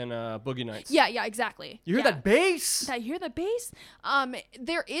works in Boogie Nights. Yeah, exactly. You hear that bass? I hear the bass.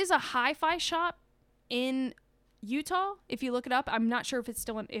 There is a hi-fi shop in Utah. If you look it up, I'm not sure if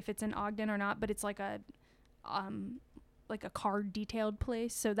it's in Ogden or not, but it's like a car detailed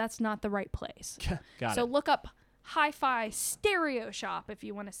place. So that's not the right place. Got it. So look up Hi-Fi Stereo Shop if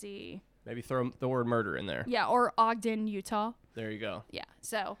you want to see. Maybe throw the word murder in there. Yeah, or Ogden, Utah. There you go. Yeah.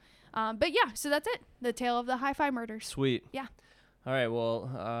 So, so that's it. The tale of the Hi-Fi murders. Sweet. Yeah. All right.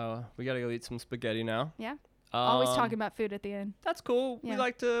 Well, we got to go eat some spaghetti now. Yeah. Always talking about food at the end. That's cool. Yeah. We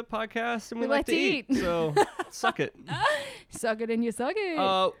like to podcast and we like to eat. So suck it. Suck it and you suck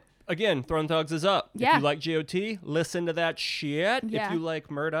it. Again, Throne Thugs is up. Yeah. If you like GOT, listen to that shit. Yeah. If you like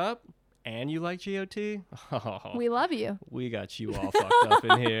Murd Up and you like GOT, we love you. We got you all fucked up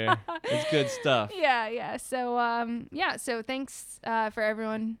in here. It's good stuff. Yeah. So, so thanks for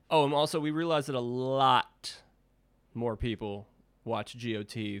everyone. Oh, and also we realized that a lot more people watch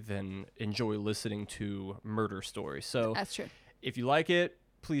GOT than enjoy listening to murder stories. So that's true. If you like it,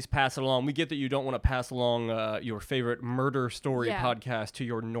 please pass it along. We get that you don't want to pass along your favorite murder story podcast to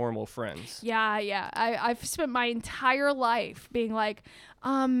your normal friends. Yeah. I've spent my entire life being like,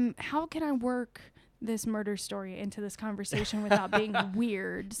 how can I work this murder story into this conversation without being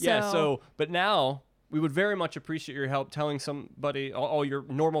weird? But now we would very much appreciate your help telling somebody, all your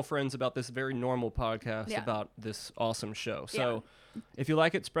normal friends, about this very normal podcast about this awesome show. So if you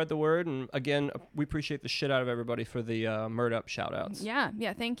like it, spread the word. And again, we appreciate the shit out of everybody for the Murd Up shout outs. Yeah,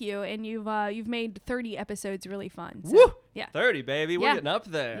 thank you. And you've made 30 episodes really fun. So, woo! Yeah. 30, baby. We're getting up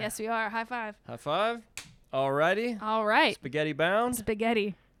there. Yes, we are. High five. High five. Alrighty. All right. Spaghetti bound.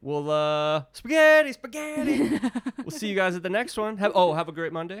 Spaghetti. We'll spaghetti. We'll see you guys at the next one. Have a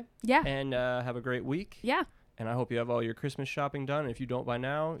great Monday. Yeah. And have a great week. Yeah. And I hope you have all your Christmas shopping done. And if you don't by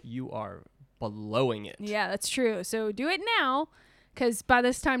now, you are blowing it. Yeah, that's true. So do it now, because by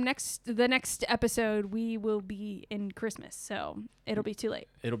this time the next episode we will be in Christmas, so it'll be too late.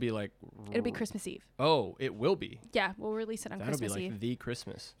 It'll be Christmas Eve. Oh, it will be. Yeah, we'll release it on Christmas Eve. That'll be like the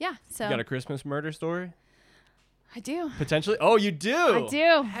Christmas. Yeah. So you got a Christmas murder story? I do. Potentially. Oh, you do? I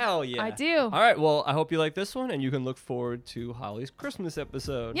do. Hell yeah. I do. All right. Well, I hope you like this one, and you can look forward to Holly's Christmas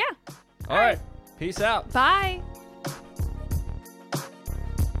episode. Yeah. All right. Peace out. Bye.